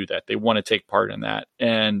want to do that. They want to take part in that.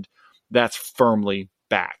 And that's firmly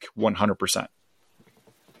back 100%.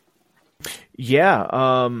 Yeah.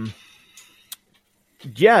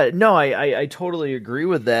 I totally agree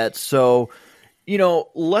with that. So,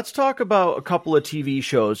 let's talk about a couple of TV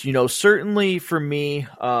shows. Certainly for me,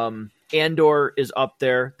 Andor is up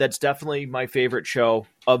there. That's definitely my favorite show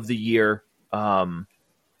of the year.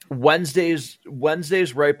 Wednesday's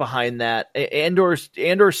right behind that. Andor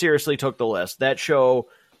seriously took the list. That show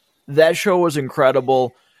was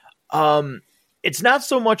incredible. It's not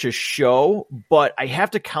so much a show, but I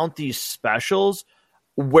have to count these specials.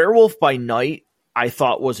 Werewolf by Night, I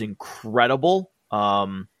thought was incredible.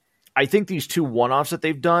 I think these two one-offs that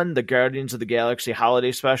they've done, the Guardians of the Galaxy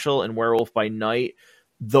Holiday Special and Werewolf by Night,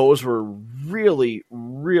 those were really,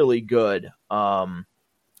 really good.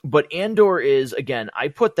 But Andor is, again, I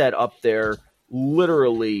put that up there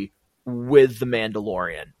literally with The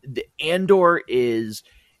Mandalorian. The Andor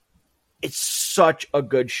it's such a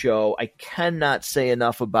good show. I cannot say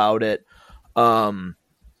enough about it.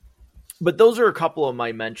 But those are a couple of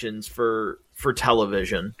my mentions for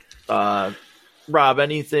television. Rob,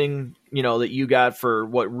 anything, that you got for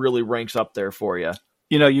what really ranks up there for you?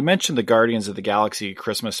 You mentioned the Guardians of the Galaxy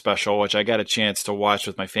Christmas special, which I got a chance to watch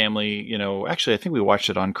with my family. Actually, I think we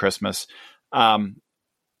watched it on Christmas. I'll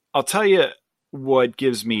tell you what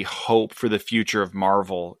gives me hope for the future of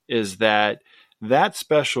Marvel is that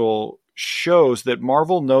special shows that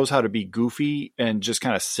Marvel knows how to be goofy and just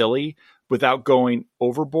kind of silly without going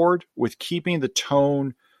overboard, with keeping the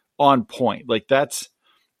tone on point. Like that's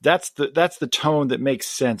the tone that makes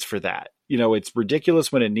sense for that. It's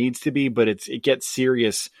ridiculous when it needs to be, but it gets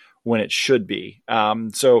serious when it should be.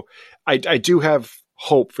 So I do have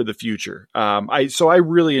hope for the future. So I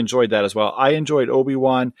really enjoyed that as well. I enjoyed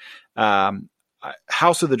Obi-Wan.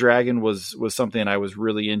 House of the Dragon was something I was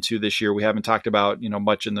really into this year. We haven't talked about,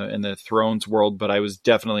 much in the Thrones world, but I was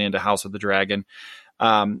definitely into House of the Dragon.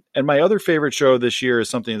 And my other favorite show this year is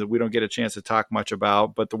something that we don't get a chance to talk much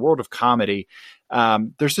about, but the world of comedy.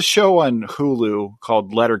 There's a show on Hulu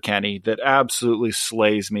called Letterkenny that absolutely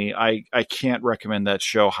slays me. I can't recommend that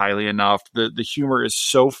show highly enough. The humor is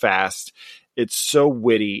so fast. It's so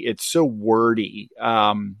witty. It's so wordy.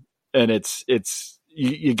 And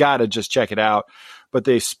you gotta just check it out. But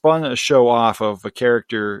they spun a show off of a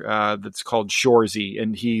character that's called Shorzy,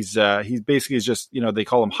 and he's basically just, they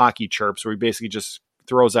call him hockey chirps, where he basically just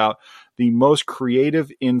throws out the most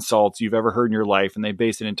creative insults you've ever heard in your life, and they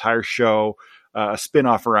based an entire show, a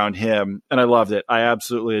spinoff around him, and I loved it. I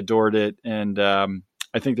absolutely adored it, and I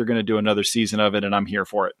think they're going to do another season of it, and I'm here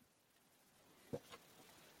for it.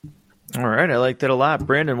 All right, I like that a lot.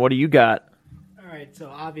 Brandon, what do you got? All right, so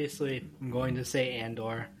obviously I'm going to say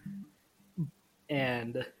Andor.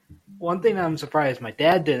 And one thing I'm surprised my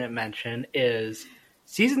dad didn't mention is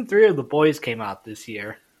season 3 of The Boys came out this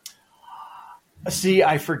year. See,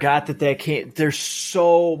 I forgot that came. There's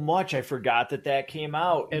so much I forgot that came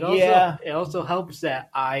out. It also helps that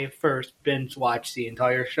I first binge watched the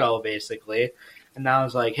entire show, basically. And now I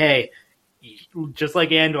was like, hey, just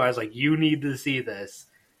like Andor, I was like, you need to see this.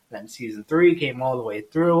 Then season 3 came all the way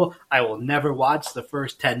through. I will never watch the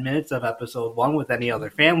first 10 minutes of episode 1 with any other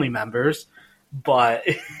family members. but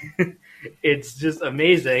it's just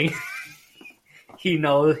amazing. He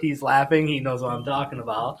knows, he's laughing. He knows what I'm talking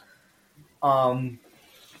about.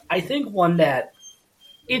 I think one that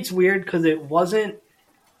it's weird because it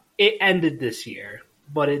ended this year,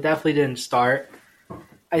 but it definitely didn't start.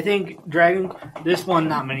 I think this one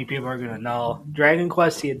not many people are going to know. Dragon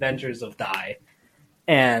Quest: The Adventures of Dai.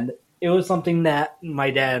 And it was something that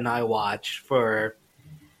my dad and I watched for,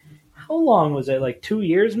 how long was it? Like 2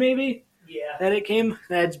 years maybe? Yeah.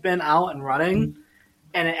 That's been out and running.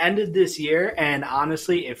 And it ended this year, and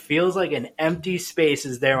honestly, it feels like an empty space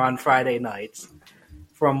is there on Friday nights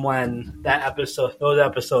from when those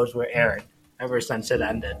episodes were aired, ever since it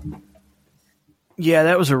ended. Yeah,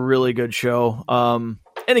 that was a really good show.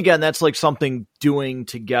 And again, that's like something doing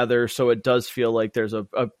together, so it does feel like there's a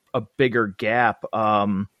bigger gap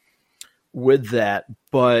with that.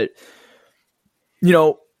 But,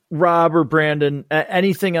 Rob or Brandon,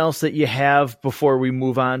 anything else that you have before we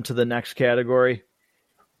move on to the next category?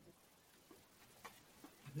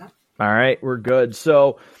 All right, we're good.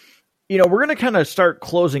 So, we're going to kind of start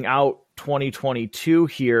closing out 2022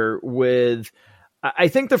 here with, I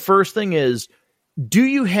think the first thing is, do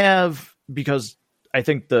you have, because I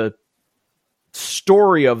think the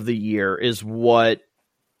story of the year is what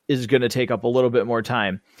is going to take up a little bit more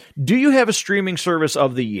time. Do you have a streaming service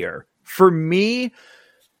of the year? For me,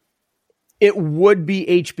 it would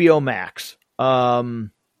be HBO Max.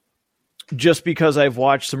 Just because I've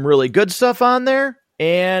watched some really good stuff on there,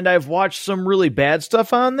 and I've watched some really bad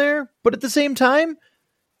stuff on there, but at the same time,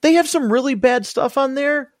 they have some really bad stuff on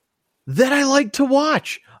there that I like to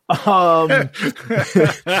watch.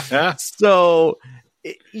 So,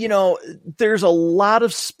 there's a lot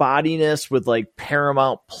of spottiness with like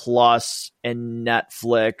Paramount Plus and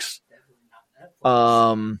Netflix.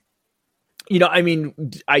 I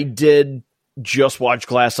did just watch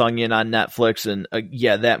Glass Onion on Netflix, and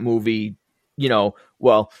that movie,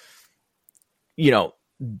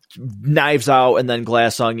 Knives Out and then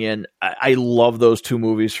Glass Onion. I love those two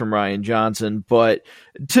movies from Rian Johnson, but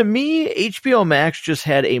to me, HBO Max just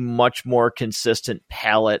had a much more consistent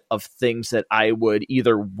palette of things that I would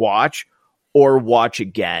either watch or watch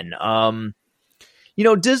again.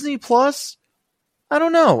 Disney Plus, I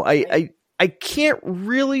don't know. I can't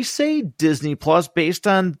really say Disney Plus based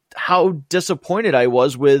on how disappointed I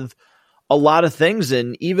was with a lot of things,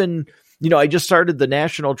 and even I just started the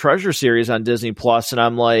National Treasure series on Disney Plus, and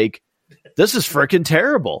I'm like, this is freaking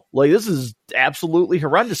terrible. Like, this is absolutely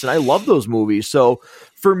horrendous, and I love those movies. So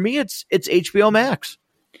for me, it's HBO Max.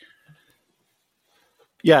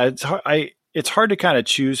 Yeah, it's hard to kind of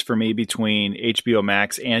choose for me between HBO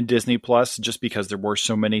Max and Disney Plus, just because there were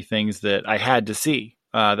so many things that I had to see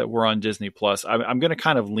that were on Disney Plus. I'm going to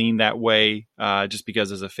kind of lean that way, just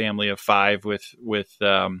because as a family of five with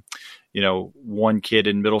one kid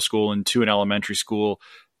in middle school and two in elementary school,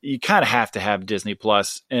 you kind of have to have Disney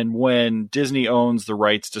Plus. And when Disney owns the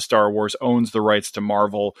rights to Star Wars, owns the rights to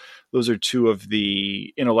Marvel, those are two of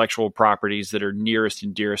the intellectual properties that are nearest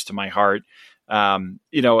and dearest to my heart.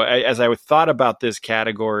 As I thought about this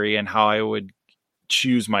category and how I would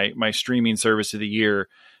choose my streaming service of the year,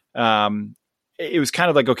 it was kind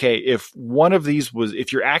of like, okay, if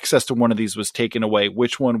your access to one of these was taken away,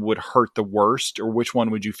 which one would hurt the worst, or which one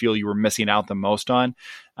would you feel you were missing out the most on?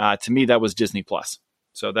 To me, that was Disney Plus.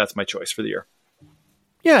 So that's my choice for the year.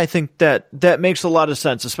 Yeah, I think that makes a lot of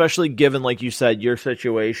sense, especially given, like you said, your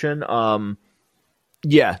situation.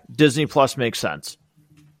 Disney Plus makes sense.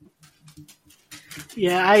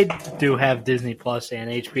 Yeah, I do have Disney Plus and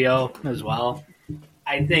HBO as well.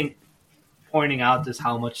 I think pointing out just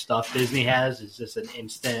how much stuff Disney has is just an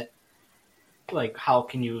instant, like, how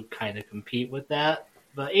can you kind of compete with that?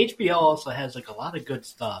 But HBO also has like a lot of good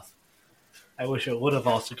stuff. I wish it would have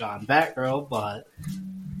also gone Batgirl, but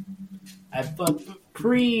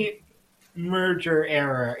pre-merger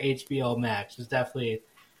era HBO Max is definitely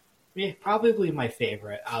probably my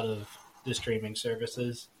favorite out of the streaming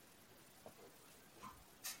services.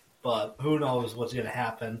 But who knows what's going to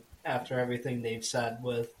happen after everything they've said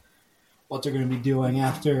with what they're going to be doing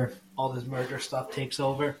after all this merger stuff takes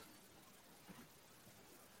over.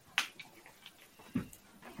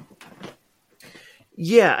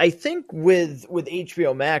 Yeah, I think with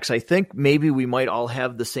HBO Max, I think maybe we might all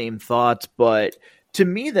have the same thoughts, but to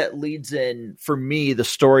me that leads in, for me, the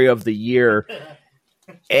story of the year.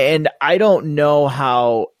 And I don't know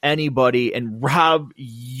how anybody, and Rob,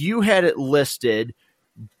 you had it listed,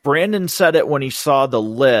 Brandon said it when he saw the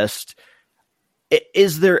list.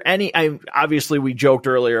 Is there any, obviously we joked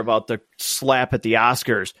earlier about the slap at the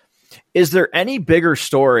Oscars. Is there any bigger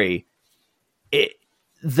story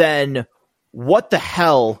than what the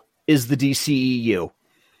hell is the DCEU.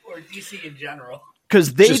 Or DC in general.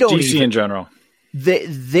 Because they just don't DC even, in general.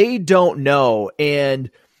 They don't know. And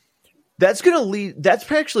that's going to lead. That's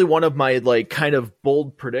actually one of my like kind of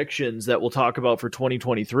bold predictions that we'll talk about for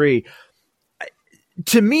 2023.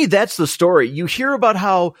 To me, that's the story. You hear about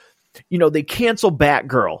how, they cancel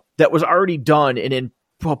Batgirl that was already done and in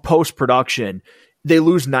post-production. They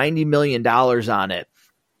lose $90 million on it.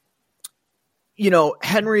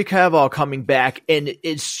 Henry Cavill coming back, and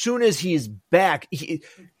as soon as he's back,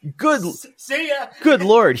 good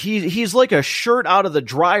Lord, he's like a shirt out of the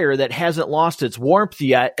dryer that hasn't lost its warmth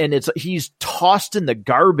yet, and he's tossed in the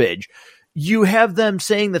garbage. You have them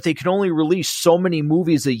saying that they can only release so many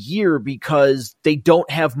movies a year because they don't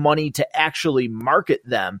have money to actually market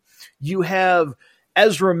them. You have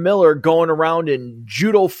Ezra Miller going around and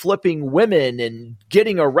judo flipping women and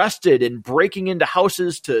getting arrested and breaking into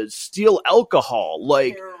houses to steal alcohol,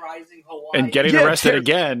 and getting arrested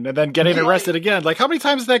again, and then getting arrested again. Like, how many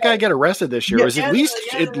times did that guy get arrested this year? It was at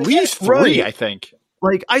least three, right. I think.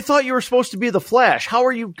 Like, I thought you were supposed to be the Flash. How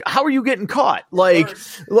are you getting caught? He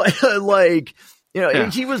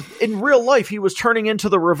was in real life. He was turning into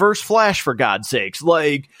the Reverse Flash, for God's sakes.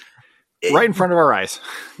 Like, right in front of our eyes.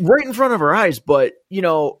 Right in front of our eyes. But,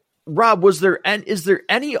 Rob, is there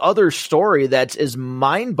any other story that's as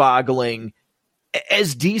mind-boggling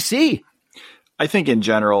as DC? I think in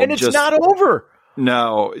general. And it's not over.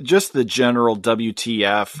 No, just the general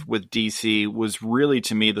WTF with DC was really,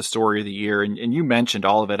 to me, the story of the year. And you mentioned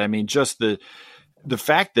all of it. I mean, just the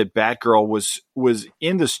fact that Batgirl was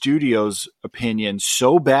in the studio's opinion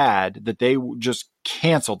so bad that they just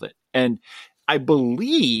canceled it. And I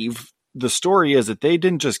believe the story is that they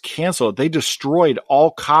didn't just cancel it. They destroyed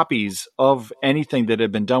all copies of anything that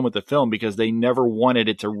had been done with the film because they never wanted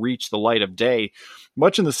it to reach the light of day.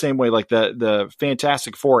 Much in the same way, like the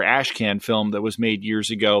Fantastic Four Ashcan film that was made years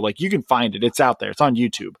ago. Like, you can find it. It's out there. It's on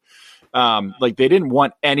YouTube. Like, they didn't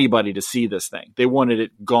want anybody to see this thing. They wanted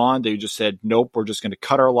it gone. They just said, nope, we're just going to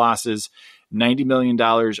cut our losses. $90 million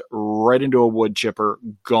right into a wood chipper,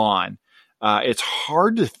 gone. It's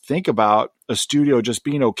hard to think about a studio just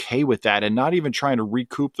being okay with that and not even trying to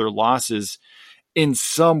recoup their losses in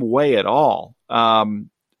some way at all.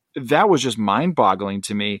 That was just mind-boggling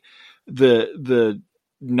to me. The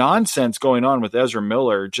nonsense going on with Ezra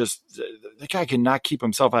Miller, just the guy cannot keep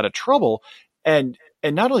himself out of trouble. And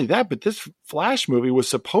not only that, but this Flash movie was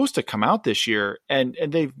supposed to come out this year, and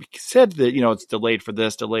they've said that, it's delayed for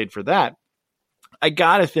this, delayed for that. I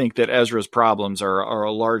got to think that Ezra's problems are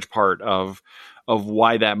a large part of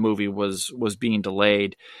why that movie was being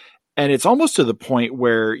delayed. And it's almost to the point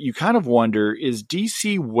where you kind of wonder, is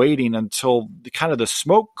DC waiting until the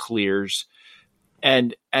smoke clears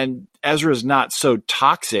and Ezra's not so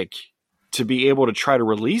toxic to be able to try to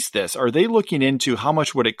release this? Are they looking into how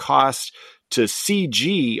much would it cost to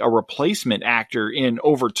CG a replacement actor in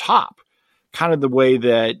over top, kind of the way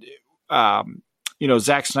that,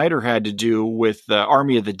 Zack Snyder had to do with the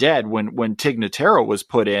Army of the Dead when Tig Notaro was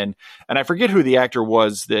put in. And I forget who the actor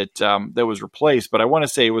was that was replaced, but I want to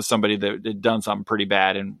say it was somebody that had done something pretty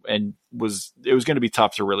bad and it was going to be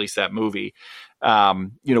tough to release that movie,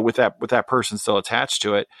 with that person still attached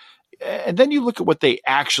to it. And then you look at what they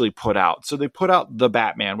actually put out. So they put out The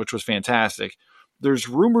Batman, which was fantastic. There's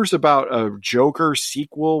rumors about a Joker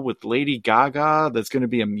sequel with Lady Gaga that's going to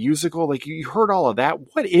be a musical. Like, you heard all of that.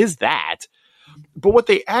 What is that? But what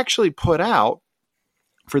they actually put out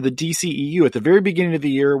for the DCEU at the very beginning of the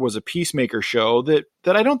year was a Peacemaker show that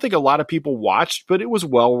I don't think a lot of people watched, but it was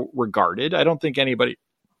well regarded. I don't think anybody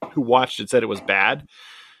who watched it said it was bad.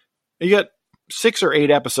 You got 6 or 8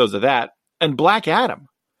 episodes of that, and Black Adam,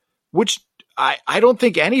 which I don't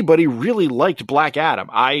think anybody really liked Black Adam.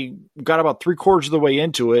 I got about 3/4 of the way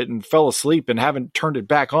into it and fell asleep and haven't turned it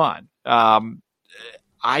back on.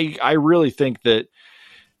 I really think that,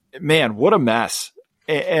 man, what a mess.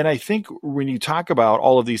 And I think when you talk about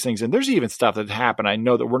all of these things, and there's even stuff that happened, I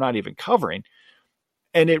know that we're not even covering,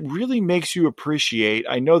 and it really makes you appreciate,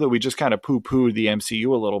 I know that we just kind of poo-pooed the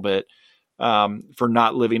MCU a little bit for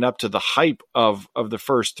not living up to the hype of the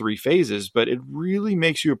first 3 phases, but it really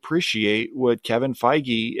makes you appreciate what Kevin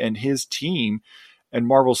Feige and his team and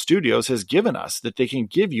Marvel Studios has given us, that they can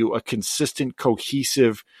give you a consistent,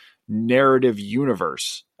 cohesive narrative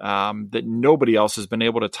universe that nobody else has been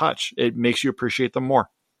able to touch. It makes you appreciate them more.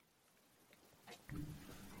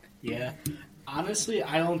 Yeah. Honestly,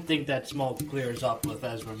 I don't think that smoke clears up with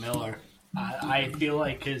Ezra Miller. I feel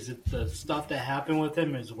like because the stuff that happened with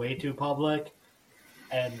him is way too public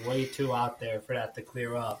and way too out there for that to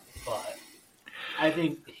clear up. But I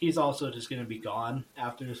think he's also just going to be gone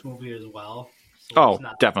after this movie as well. So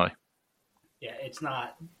definitely. Yeah, it's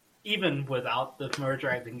not even without the merger,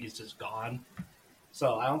 I think he's just gone.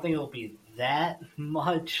 So I don't think it'll be that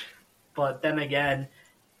much. But then again,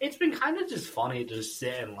 it's been kind of just funny to just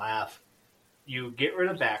sit and laugh. You get rid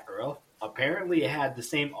of Batgirl. Apparently, it had the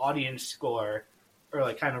same audience score, or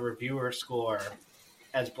like kind of reviewer score,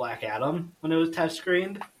 as Black Adam when it was test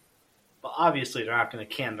screened. But obviously, they're not going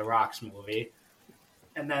to can the Rock's movie.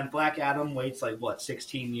 And then Black Adam waits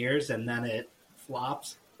 16 years, and then it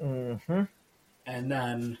flops. Mm-hmm. And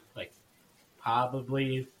then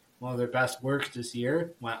probably one of their best works this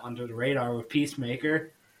year went under the radar with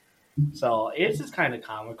Peacemaker. So it's just kind of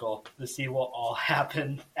comical to see what all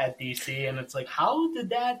happened at DC, and it's like, how did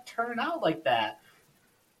that turn out like that?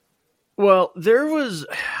 Well,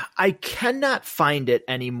 I cannot find it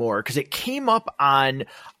anymore because it came up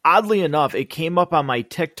oddly enough, it came up on my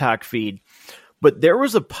TikTok feed, but there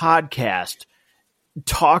was a podcast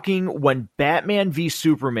talking when Batman v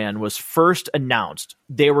Superman was first announced.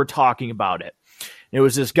 They were talking about it. And it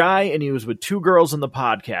was this guy, and he was with two girls on the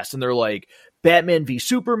podcast, and they're like, Batman v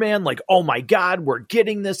Superman, oh my God, we're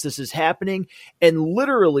getting this. This is happening. And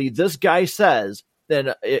literally, this guy says,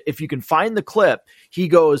 then if you can find the clip, he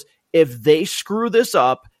goes, if they screw this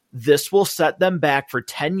up, this will set them back for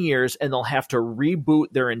 10 years, and they'll have to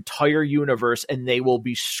reboot their entire universe, and they will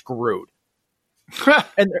be screwed.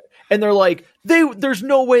 and they're like, there's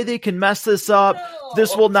no way they can mess this up. No.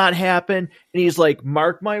 This will not happen. And he's like,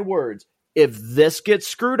 mark my words. If this gets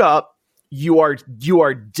screwed up, you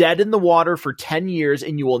are dead in the water for 10 years,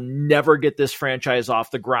 and you will never get this franchise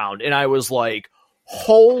off the ground. And I was like,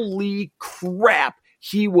 holy crap.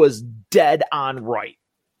 He was dead on right.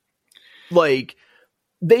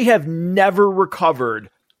 They have never recovered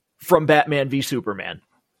from Batman v Superman.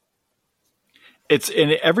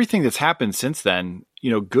 And everything that's happened since then,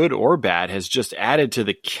 good or bad, has just added to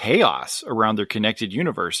the chaos around their connected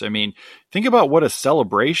universe. I mean, think about what a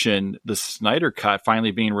celebration the Snyder Cut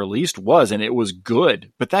finally being released was, and it was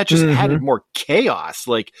good, but that just added more chaos.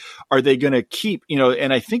 Are they going to keep,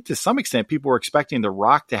 and I think to some extent people were expecting The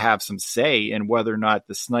Rock to have some say in whether or not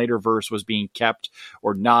the Snyderverse was being kept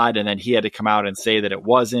or not. And then he had to come out and say that it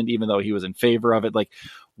wasn't, even though he was in favor of it.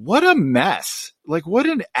 What a mess. What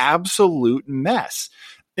an absolute mess.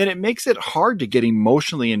 And it makes it hard to get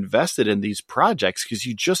emotionally invested in these projects because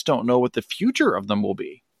you just don't know what the future of them will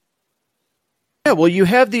be. Yeah, well, you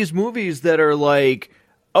have these movies that are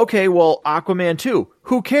okay, well, Aquaman 2,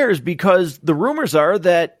 who cares? Because the rumors are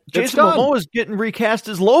that Jason Momoa is getting recast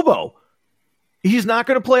as Lobo. He's not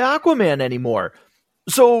going to play Aquaman anymore.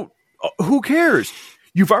 So who cares?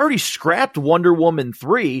 You've already scrapped Wonder Woman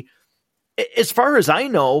 3. As far as I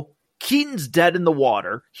know, Keaton's dead in the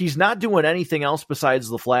water. He's not doing anything else besides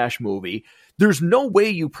the Flash movie. There's no way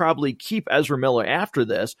you probably keep Ezra Miller after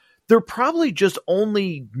this. They're probably just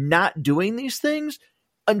only not doing these things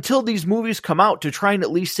until these movies come out to try and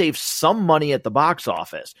at least save some money at the box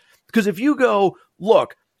office. Because if you go,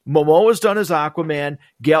 look, Momoa's done as Aquaman,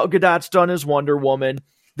 Gal Gadot's done as Wonder Woman.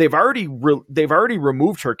 They've already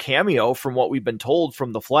removed her cameo from what we've been told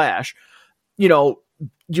from the Flash.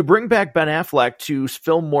 You bring back Ben Affleck to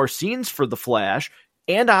film more scenes for The Flash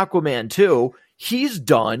and Aquaman 2. He's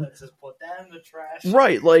done. Let's just put that in the trash.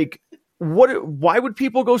 Right. Why would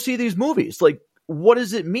people go see these movies? What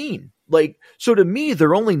does it mean? So to me,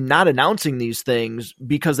 they're only not announcing these things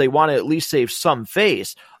because they want to at least save some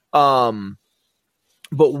face. But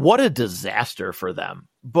what a disaster for them.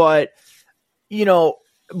 But,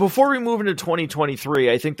 before we move into 2023,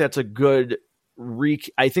 I think that's a good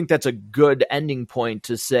ending point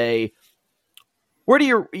to say,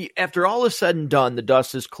 after all is said and done, the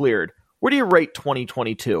dust is cleared, where do you rate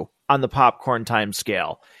 2022 on the popcorn time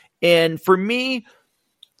scale? And for me,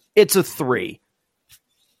 it's a 3.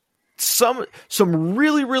 Some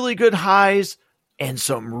really, really good highs and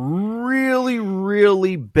some really,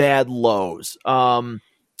 really bad lows. And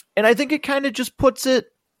I think it kind of just puts it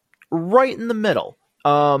right in the middle.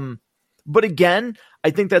 But again, I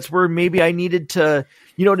think that's where maybe I needed to,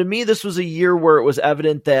 to me, this was a year where it was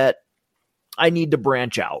evident that I need to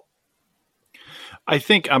branch out. I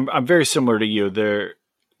think I'm very similar to you.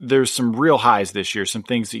 There's some real highs this year, some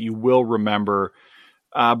things that you will remember.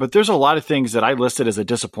 But there's a lot of things that I listed as a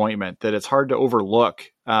disappointment that it's hard to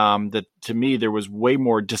overlook. That to me, there was way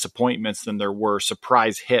more disappointments than there were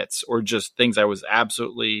surprise hits or just things I was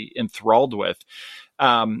absolutely enthralled with.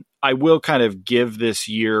 I will kind of give this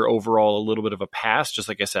year overall a little bit of a pass. Just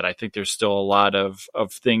like I said, I think there's still a lot of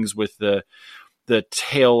things with the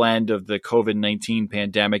tail end of the COVID-19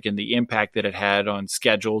 pandemic and the impact that it had on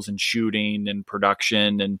schedules and shooting and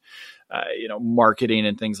production and, marketing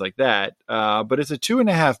and things like that. But it's a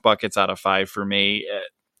 2.5 buckets out of 5 for me.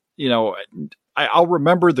 I'll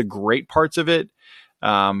remember the great parts of it,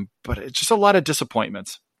 but it's just a lot of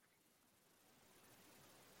disappointments.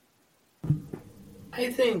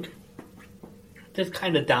 I think just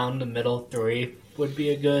kind of down the middle 3 would be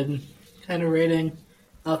a good kind of rating.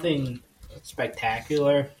 Nothing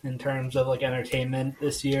spectacular in terms of like entertainment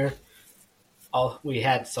this year. We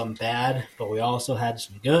had some bad, but we also had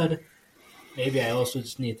some good. Maybe I also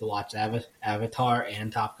just need to watch Avatar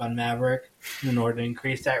and Top Gun Maverick in order to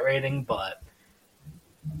increase that rating, but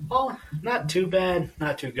not too bad,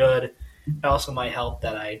 not too good. It also might help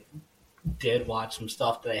that I did watch some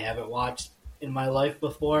stuff that I haven't watched in my life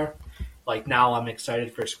before. Like now I'm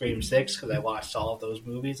excited for Scream 6 because I watched all of those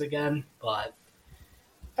movies again, but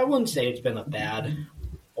I wouldn't say it's been a bad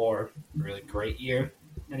or really great year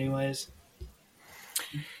anyways.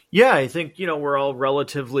 Yeah, I think, we're all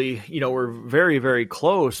relatively, we're very, very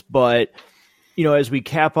close, but, as we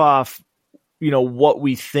cap off, what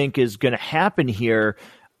we think is going to happen here,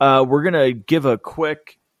 we're going to give a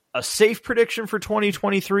safe prediction for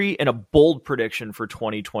 2023 and a bold prediction for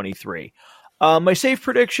 2023. My safe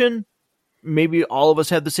prediction, maybe all of us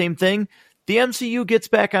had the same thing. The MCU gets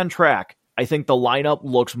back on track. I think the lineup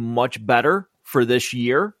looks much better for this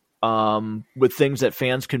year, with things that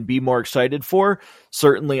fans can be more excited for.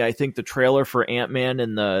 Certainly, I think the trailer for Ant-Man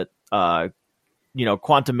and the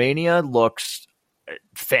Quantumania looks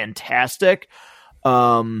fantastic.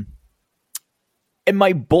 And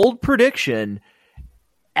my bold prediction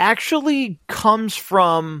actually comes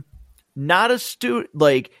from not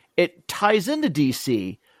it ties into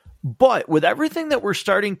DC, but with everything that we're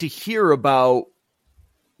starting to hear about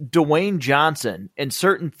Dwayne Johnson and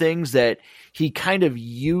certain things that he kind of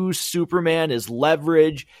used Superman as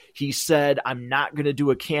leverage. He said, I'm not going to do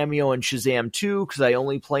a cameo in Shazam 2 because I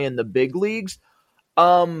only play in the big leagues.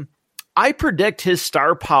 I predict his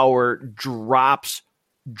star power drops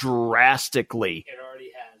drastically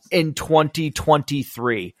in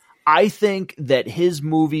 2023. I think that his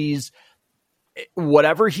movies,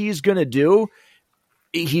 whatever he's going to do,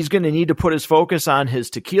 he's going to need to put his focus on his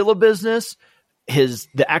tequila business.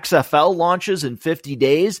 The XFL launches in 50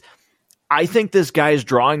 days. I think this guy's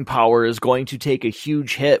drawing power is going to take a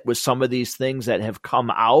huge hit with some of these things that have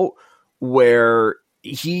come out where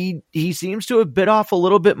he seems to have bit off a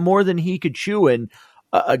little bit more than he could chew. And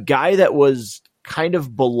a guy that was kind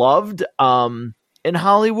of beloved in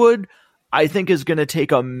Hollywood, I think is going to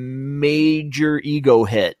take a major ego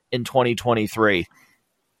hit in 2023.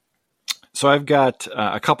 So I've got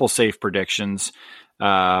a couple safe predictions.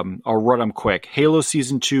 I'll run them quick. Halo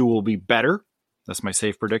Season 2 will be better. That's my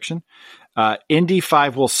safe prediction. Indy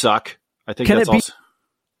 5 will suck. I think that's also...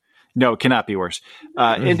 No, it cannot be worse.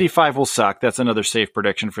 Indy 5 will suck. That's another safe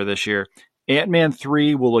prediction for this year. Ant-Man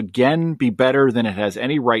 3 will again be better than it has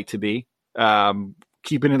any right to be.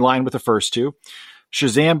 Keep it in line with the first two.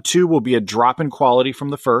 Shazam 2 will be a drop in quality from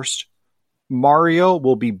the first. Mario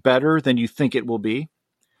will be better than you think it will be.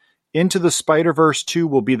 Into the Spider-Verse 2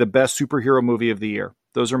 will be the best superhero movie of the year.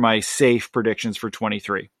 Those are my safe predictions for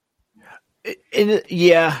 23.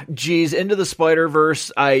 Yeah, geez, Into the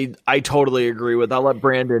Spider-Verse, I totally agree with. I'll let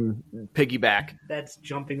Brandon piggyback. That's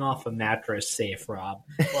jumping off a mattress safe, Rob.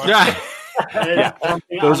 Yeah.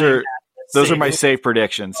 Those are my safe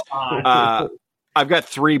predictions. I've got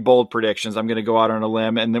 3 bold predictions. I'm going to go out on a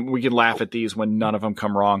limb, and then we can laugh at these when none of them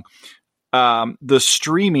come wrong. The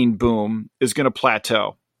streaming boom is going to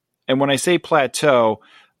plateau. And when I say plateau,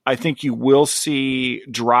 I think you will see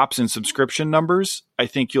drops in subscription numbers. I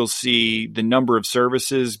think you'll see the number of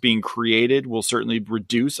services being created will certainly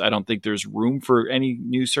reduce. I don't think there's room for any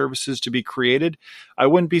new services to be created. I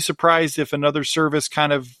wouldn't be surprised if another service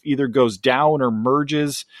kind of either goes down or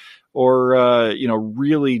merges or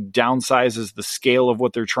really downsizes the scale of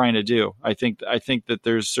what they're trying to do. I think that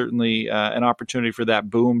there's certainly an opportunity for that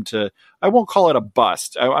boom to, I won't call it a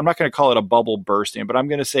bust. I'm not going to call it a bubble bursting, but I'm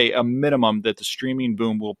going to say a minimum that the streaming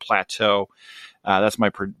boom will plateau. That's my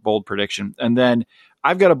bold prediction. And then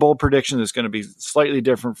I've got a bold prediction that's going to be slightly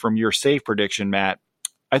different from your safe prediction, Matt.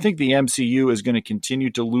 I think the MCU is going to continue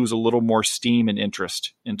to lose a little more steam and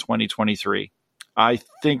interest in 2023. I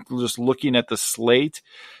think just looking at the slate,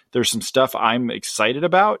 there's some stuff I'm excited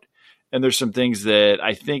about, and there's some things that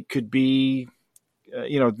I think could be,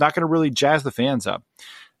 not going to really jazz the fans up.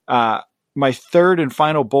 My third and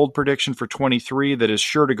final bold prediction for 23 that is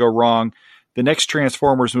sure to go wrong, the next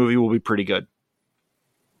Transformers movie will be pretty good.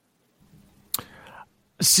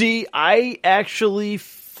 See, I actually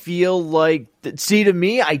feel like, to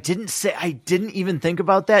me, I didn't even think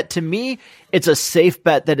about that. To me, it's a safe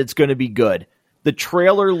bet that it's going to be good. The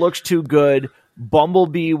trailer looks too good.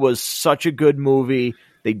 Bumblebee was such a good movie.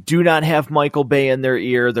 They do not have Michael Bay in their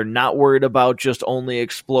ear. They're not worried about just only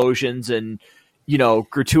explosions and,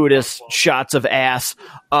 gratuitous shots of ass.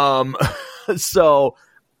 So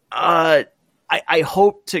I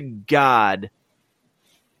hope to God.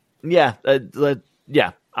 Yeah.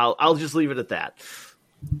 I'll just leave it at that.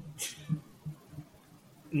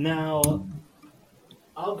 Now,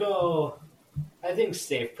 I'll go, I think,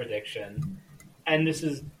 safe prediction. And this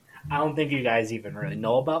is, I don't think you guys even really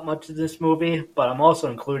know about much of this movie, but I'm also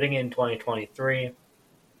including it in 2023.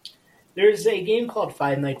 There's a game called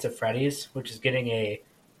Five Nights at Freddy's, which is getting a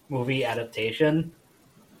movie adaptation.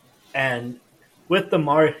 And with the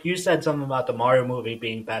Mario, you said something about the Mario movie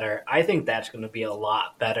being better. I think that's going to be a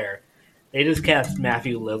lot better. They just cast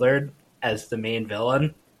Matthew Lillard as the main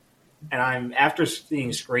villain. And after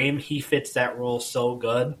seeing Scream, he fits that role so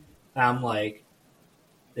good. I'm like,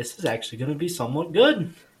 this is actually going to be somewhat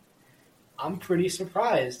good. I'm pretty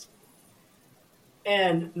surprised.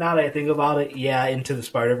 And now that I think about it, yeah, Into the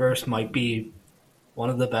Spider-Verse might be one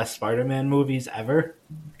of the best Spider-Man movies ever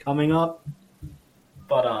coming up.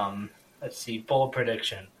 But, let's see, bold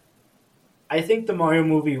prediction. I think the Mario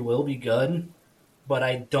movie will be good, but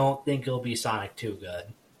I don't think it'll be Sonic 2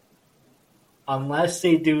 good. Unless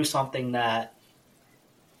they do something that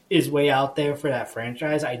is way out there for that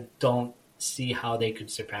franchise, I don't see how they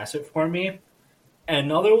could surpass it for me. And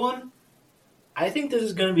another one, I think this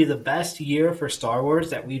is going to be the best year for Star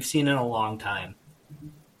Wars that we've seen in a long time,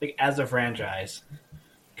 like as a franchise.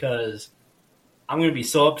 Because I'm going to be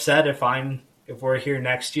so upset if we're here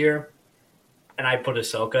next year and I put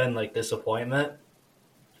Ahsoka in like disappointment.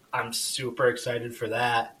 I'm super excited for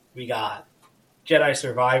that. We got Jedi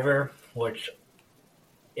Survivor, which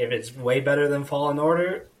if it's way better than Fallen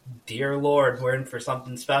Order, dear Lord, we're in for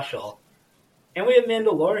something special. And we have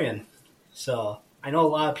Mandalorian. So I know a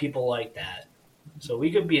lot of people like that. So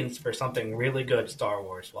we could be in for something really good Star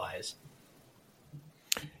Wars-wise.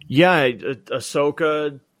 Yeah,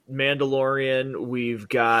 Ahsoka, Mandalorian, we've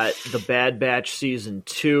got The Bad Batch Season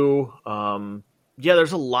 2. Yeah,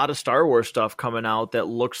 there's a lot of Star Wars stuff coming out that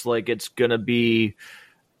looks like it's going to be,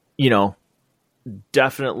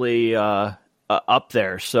 definitely up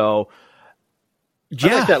there. So,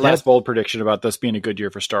 yeah, I like that last bold prediction about this being a good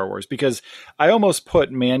year for Star Wars, because I almost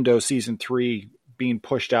put Mando Season 3 being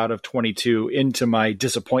pushed out of 22 into my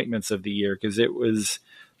disappointments of the year, because it was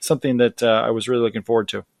something that I was really looking forward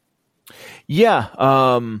to. Yeah,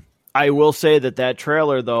 I will say that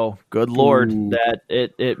trailer, though, good Lord, that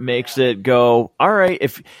it makes it go, all right,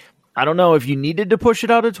 I don't know if you needed to push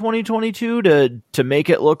it out of 2022 to make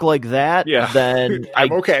it look like that, then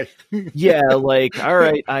I'm okay. Yeah, like, all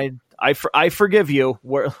right, I forgive you.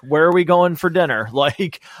 Where are we going for dinner?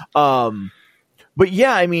 Like, but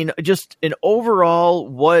yeah, I mean, just an overall,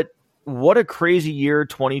 what a crazy year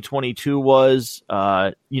 2022 was.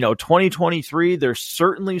 2023, there's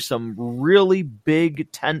certainly some really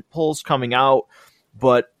big tent poles coming out.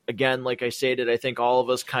 But again, like I stated, I think all of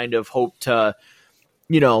us kind of hope to,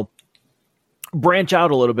 branch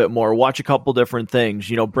out a little bit more, watch a couple different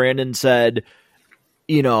things. Brandon said,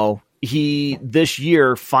 he this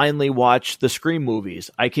year finally watched the Scream movies.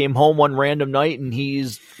 I came home one random night and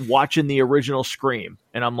he's watching the original Scream.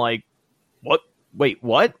 And I'm like, what? Wait,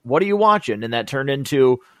 what? What are you watching? And that turned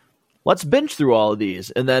into, let's binge through all of these.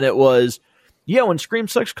 And then it was, when Scream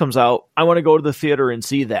 6 comes out, I want to go to the theater and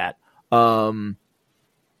see that. One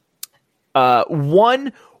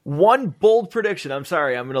bold prediction. I'm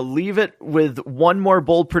sorry. I'm going to leave it with one more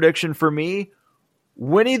bold prediction for me.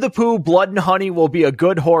 Winnie the Pooh, Blood and Honey will be a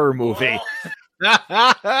good horror movie.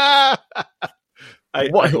 I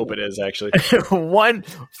hope it is, actually.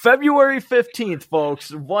 February 15th, folks.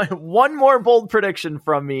 One more bold prediction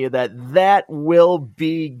from me that will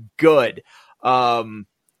be good. God,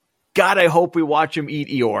 I hope we watch him eat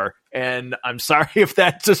Eeyore. And I'm sorry if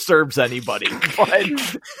that disturbs anybody. But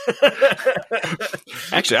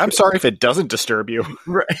actually, I'm sorry if it doesn't disturb you.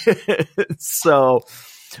 Right. So,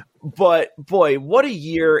 but boy, what a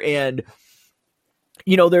year. And,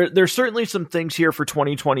 there's certainly some things here for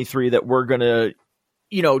 2023 that we're going to,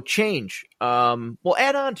 change. We'll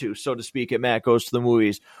add on to, so to speak, at Matt Goes to the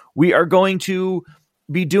Movies. We are going to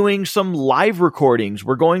be doing some live recordings.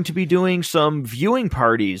 We're going to be doing some viewing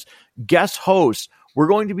parties, guest hosts. We're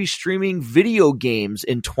going to be streaming video games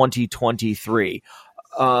in 2023.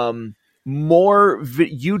 More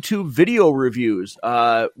YouTube video reviews.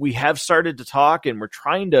 We have started to talk, and we're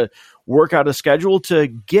trying to work out a schedule to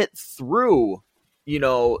get through,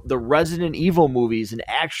 the Resident Evil movies and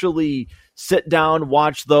actually sit down,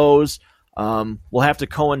 watch those. will have to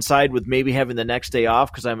coincide with maybe having the next day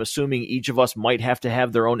off, because I'm assuming each of us might have to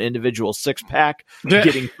have their own individual 6-pack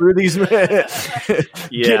getting through these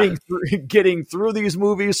getting through these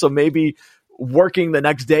movies. So maybe working the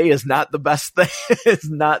next day is not the best thing. Is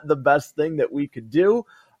not the best thing that we could do.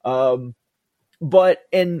 But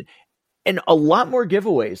and a lot more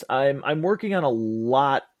giveaways. I'm working on a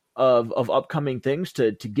lot of upcoming things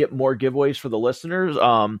to get more giveaways for the listeners.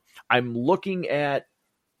 I'm looking at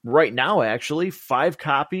right now, actually, 5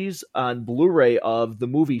 copies on Blu-ray of the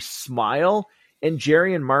movie Smile and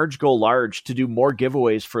Jerry and Marge Go Large to do more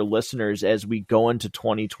giveaways for listeners as we go into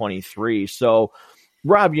 2023. So,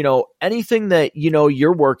 Rob, anything that,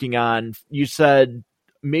 you're working on, you said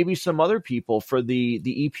maybe some other people for the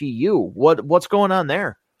EPU. What's going on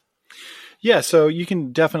there? Yeah, so you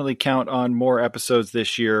can definitely count on more episodes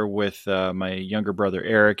this year with my younger brother,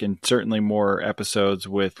 Eric, and certainly more episodes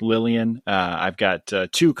with Lillian. I've got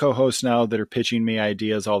 2 co-hosts now that are pitching me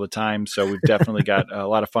ideas all the time, so we've definitely got a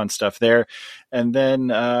lot of fun stuff there. And then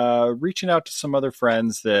reaching out to some other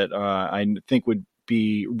friends that I think would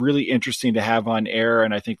be really interesting to have on air,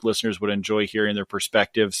 and I think listeners would enjoy hearing their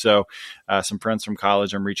perspective. So some friends from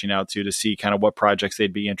college I'm reaching out to see kind of what projects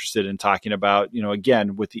they'd be interested in talking about.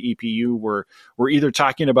 Again, with the EPU, we're either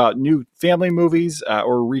talking about new family movies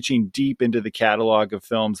or reaching deep into the catalog of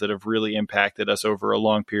films that have really impacted us over a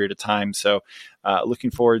long period of time. So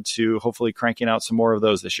looking forward to hopefully cranking out some more of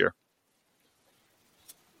those this year.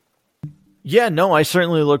 Yeah, no, I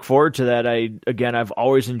certainly look forward to that. I've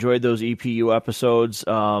always enjoyed those EPU episodes.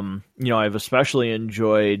 I've especially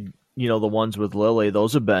enjoyed, the ones with Lily.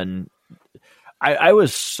 Those have been, I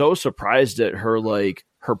was so surprised at her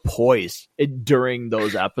poise during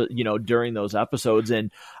those episodes.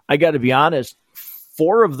 And I got to be honest,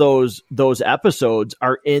 4 of those episodes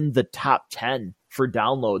are in the top 10 for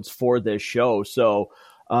downloads for this show. So,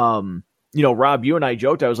 Rob, you and I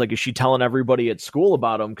joked. I was like, is she telling everybody at school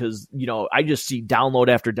about them? Because, I just see download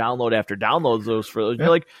after download after downloads those for those. You're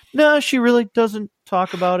like, no, she really doesn't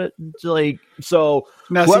talk about it. It's like, so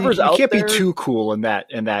now, whoever's you out can't there, be too cool in that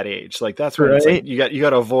age. Like that's where it's like you got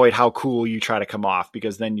to avoid how cool you try to come off,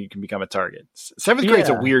 because then you can become a target. 7th grade's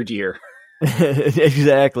a weird year.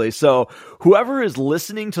 Exactly. So whoever is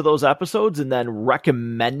listening to those episodes and then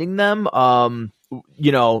recommending them,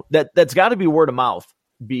 that's got to be word of mouth.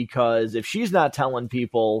 Because if she's not telling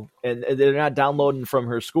people and they're not downloading from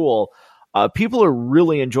her school, people are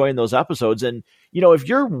really enjoying those episodes. And, if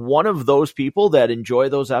you're one of those people that enjoy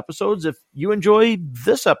those episodes, if you enjoy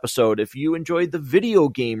this episode, if you enjoyed the video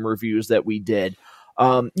game reviews that we did,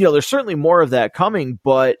 there's certainly more of that coming,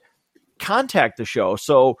 but contact the show.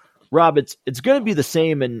 So, Rob, it's going to be the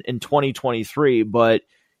same in 2023, but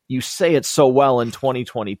you say it so well in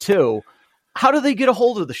 2022. How do they get a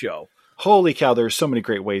hold of the show? Holy cow, there's so many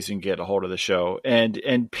great ways you can get a hold of the show, and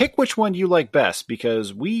pick which one you like best,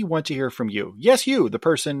 because we want to hear from you. Yes, you, the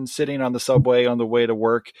person sitting on the subway on the way to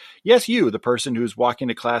work. Yes, you, the person who's walking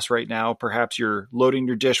to class right now. Perhaps you're loading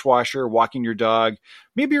your dishwasher, walking your dog.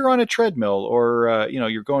 Maybe you're on a treadmill, or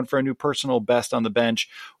you're going for a new personal best on the bench.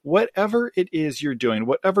 Whatever it is you're doing,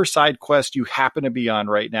 whatever side quest you happen to be on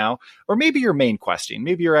right now, or maybe you're main questing.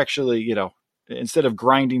 Maybe you're actually, instead of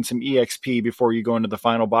grinding some EXP before you go into the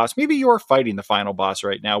final boss, maybe you're fighting the final boss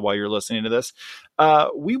right now while you're listening to this.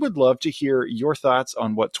 We would love to hear your thoughts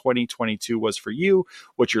on what 2022 was for you,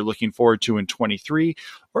 what you're looking forward to in 23,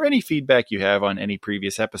 or any feedback you have on any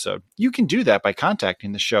previous episode. You can do that by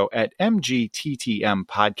contacting the show at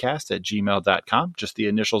mgttmpodcast@gmail.com. Just the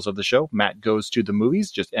initials of the show. Matt Goes to the Movies,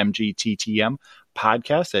 just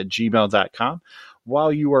mgttmpodcast@gmail.com.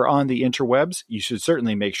 While you are on the interwebs, you should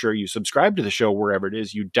certainly make sure you subscribe to the show wherever it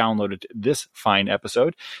is you downloaded this fine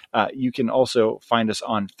episode. You can also find us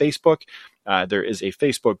on Facebook. There is a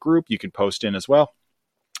Facebook group you can post in as well.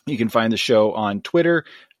 You can find the show on Twitter,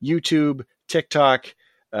 YouTube, TikTok,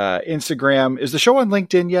 Instagram. Is the show on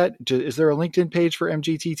LinkedIn yet? Is there a LinkedIn page for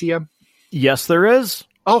MGTTM? Yes, there is.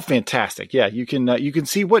 Oh, fantastic. Yeah, you can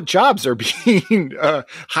see what jobs are being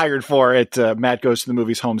hired for at Matt Goes to the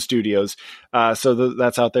Movies home studios. So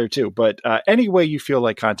that's out there too. But any way you feel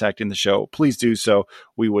like contacting the show, please do so.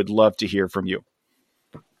 We would love to hear from you.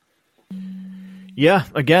 Yeah,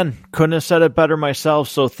 again, couldn't have said it better myself.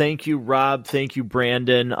 So thank you, Rob. Thank you,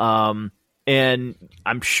 Brandon. And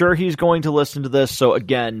I'm sure he's going to listen to this. So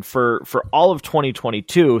again, for all of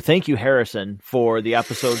 2022, thank you, Harrison, for the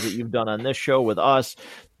episodes that you've done on this show with us,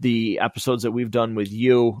 the episodes that we've done with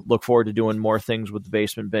you. Look forward to doing more things with the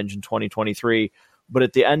Basement Binge in 2023. But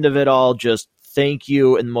at the end of it all, just thank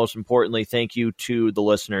you. And most importantly, thank you to the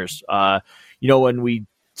listeners. When we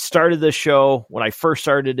started this show, when I first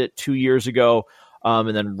started it 2 years ago,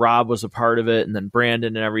 And then Rob was a part of it, and then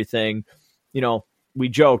Brandon and everything. You know, we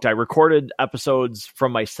joked, I recorded episodes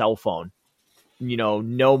from my cell phone, you know,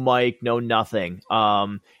 no mic, no nothing.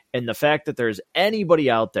 And the fact that there's anybody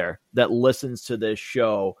out there that listens to this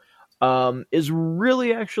show is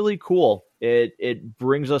really actually cool. It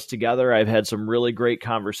brings us together. I've had some really great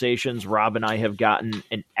conversations. Rob and I have gotten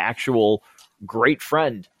an actual great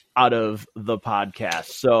friend out of the podcast.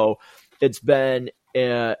 So it's been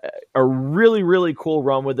a really, really cool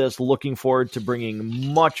run with this. Looking forward to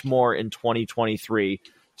bringing much more in 2023.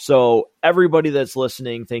 So everybody that's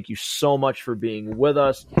listening, thank you so much for being with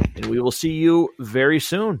us, and we will see you very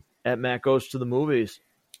soon at Matt Goes to the Movies.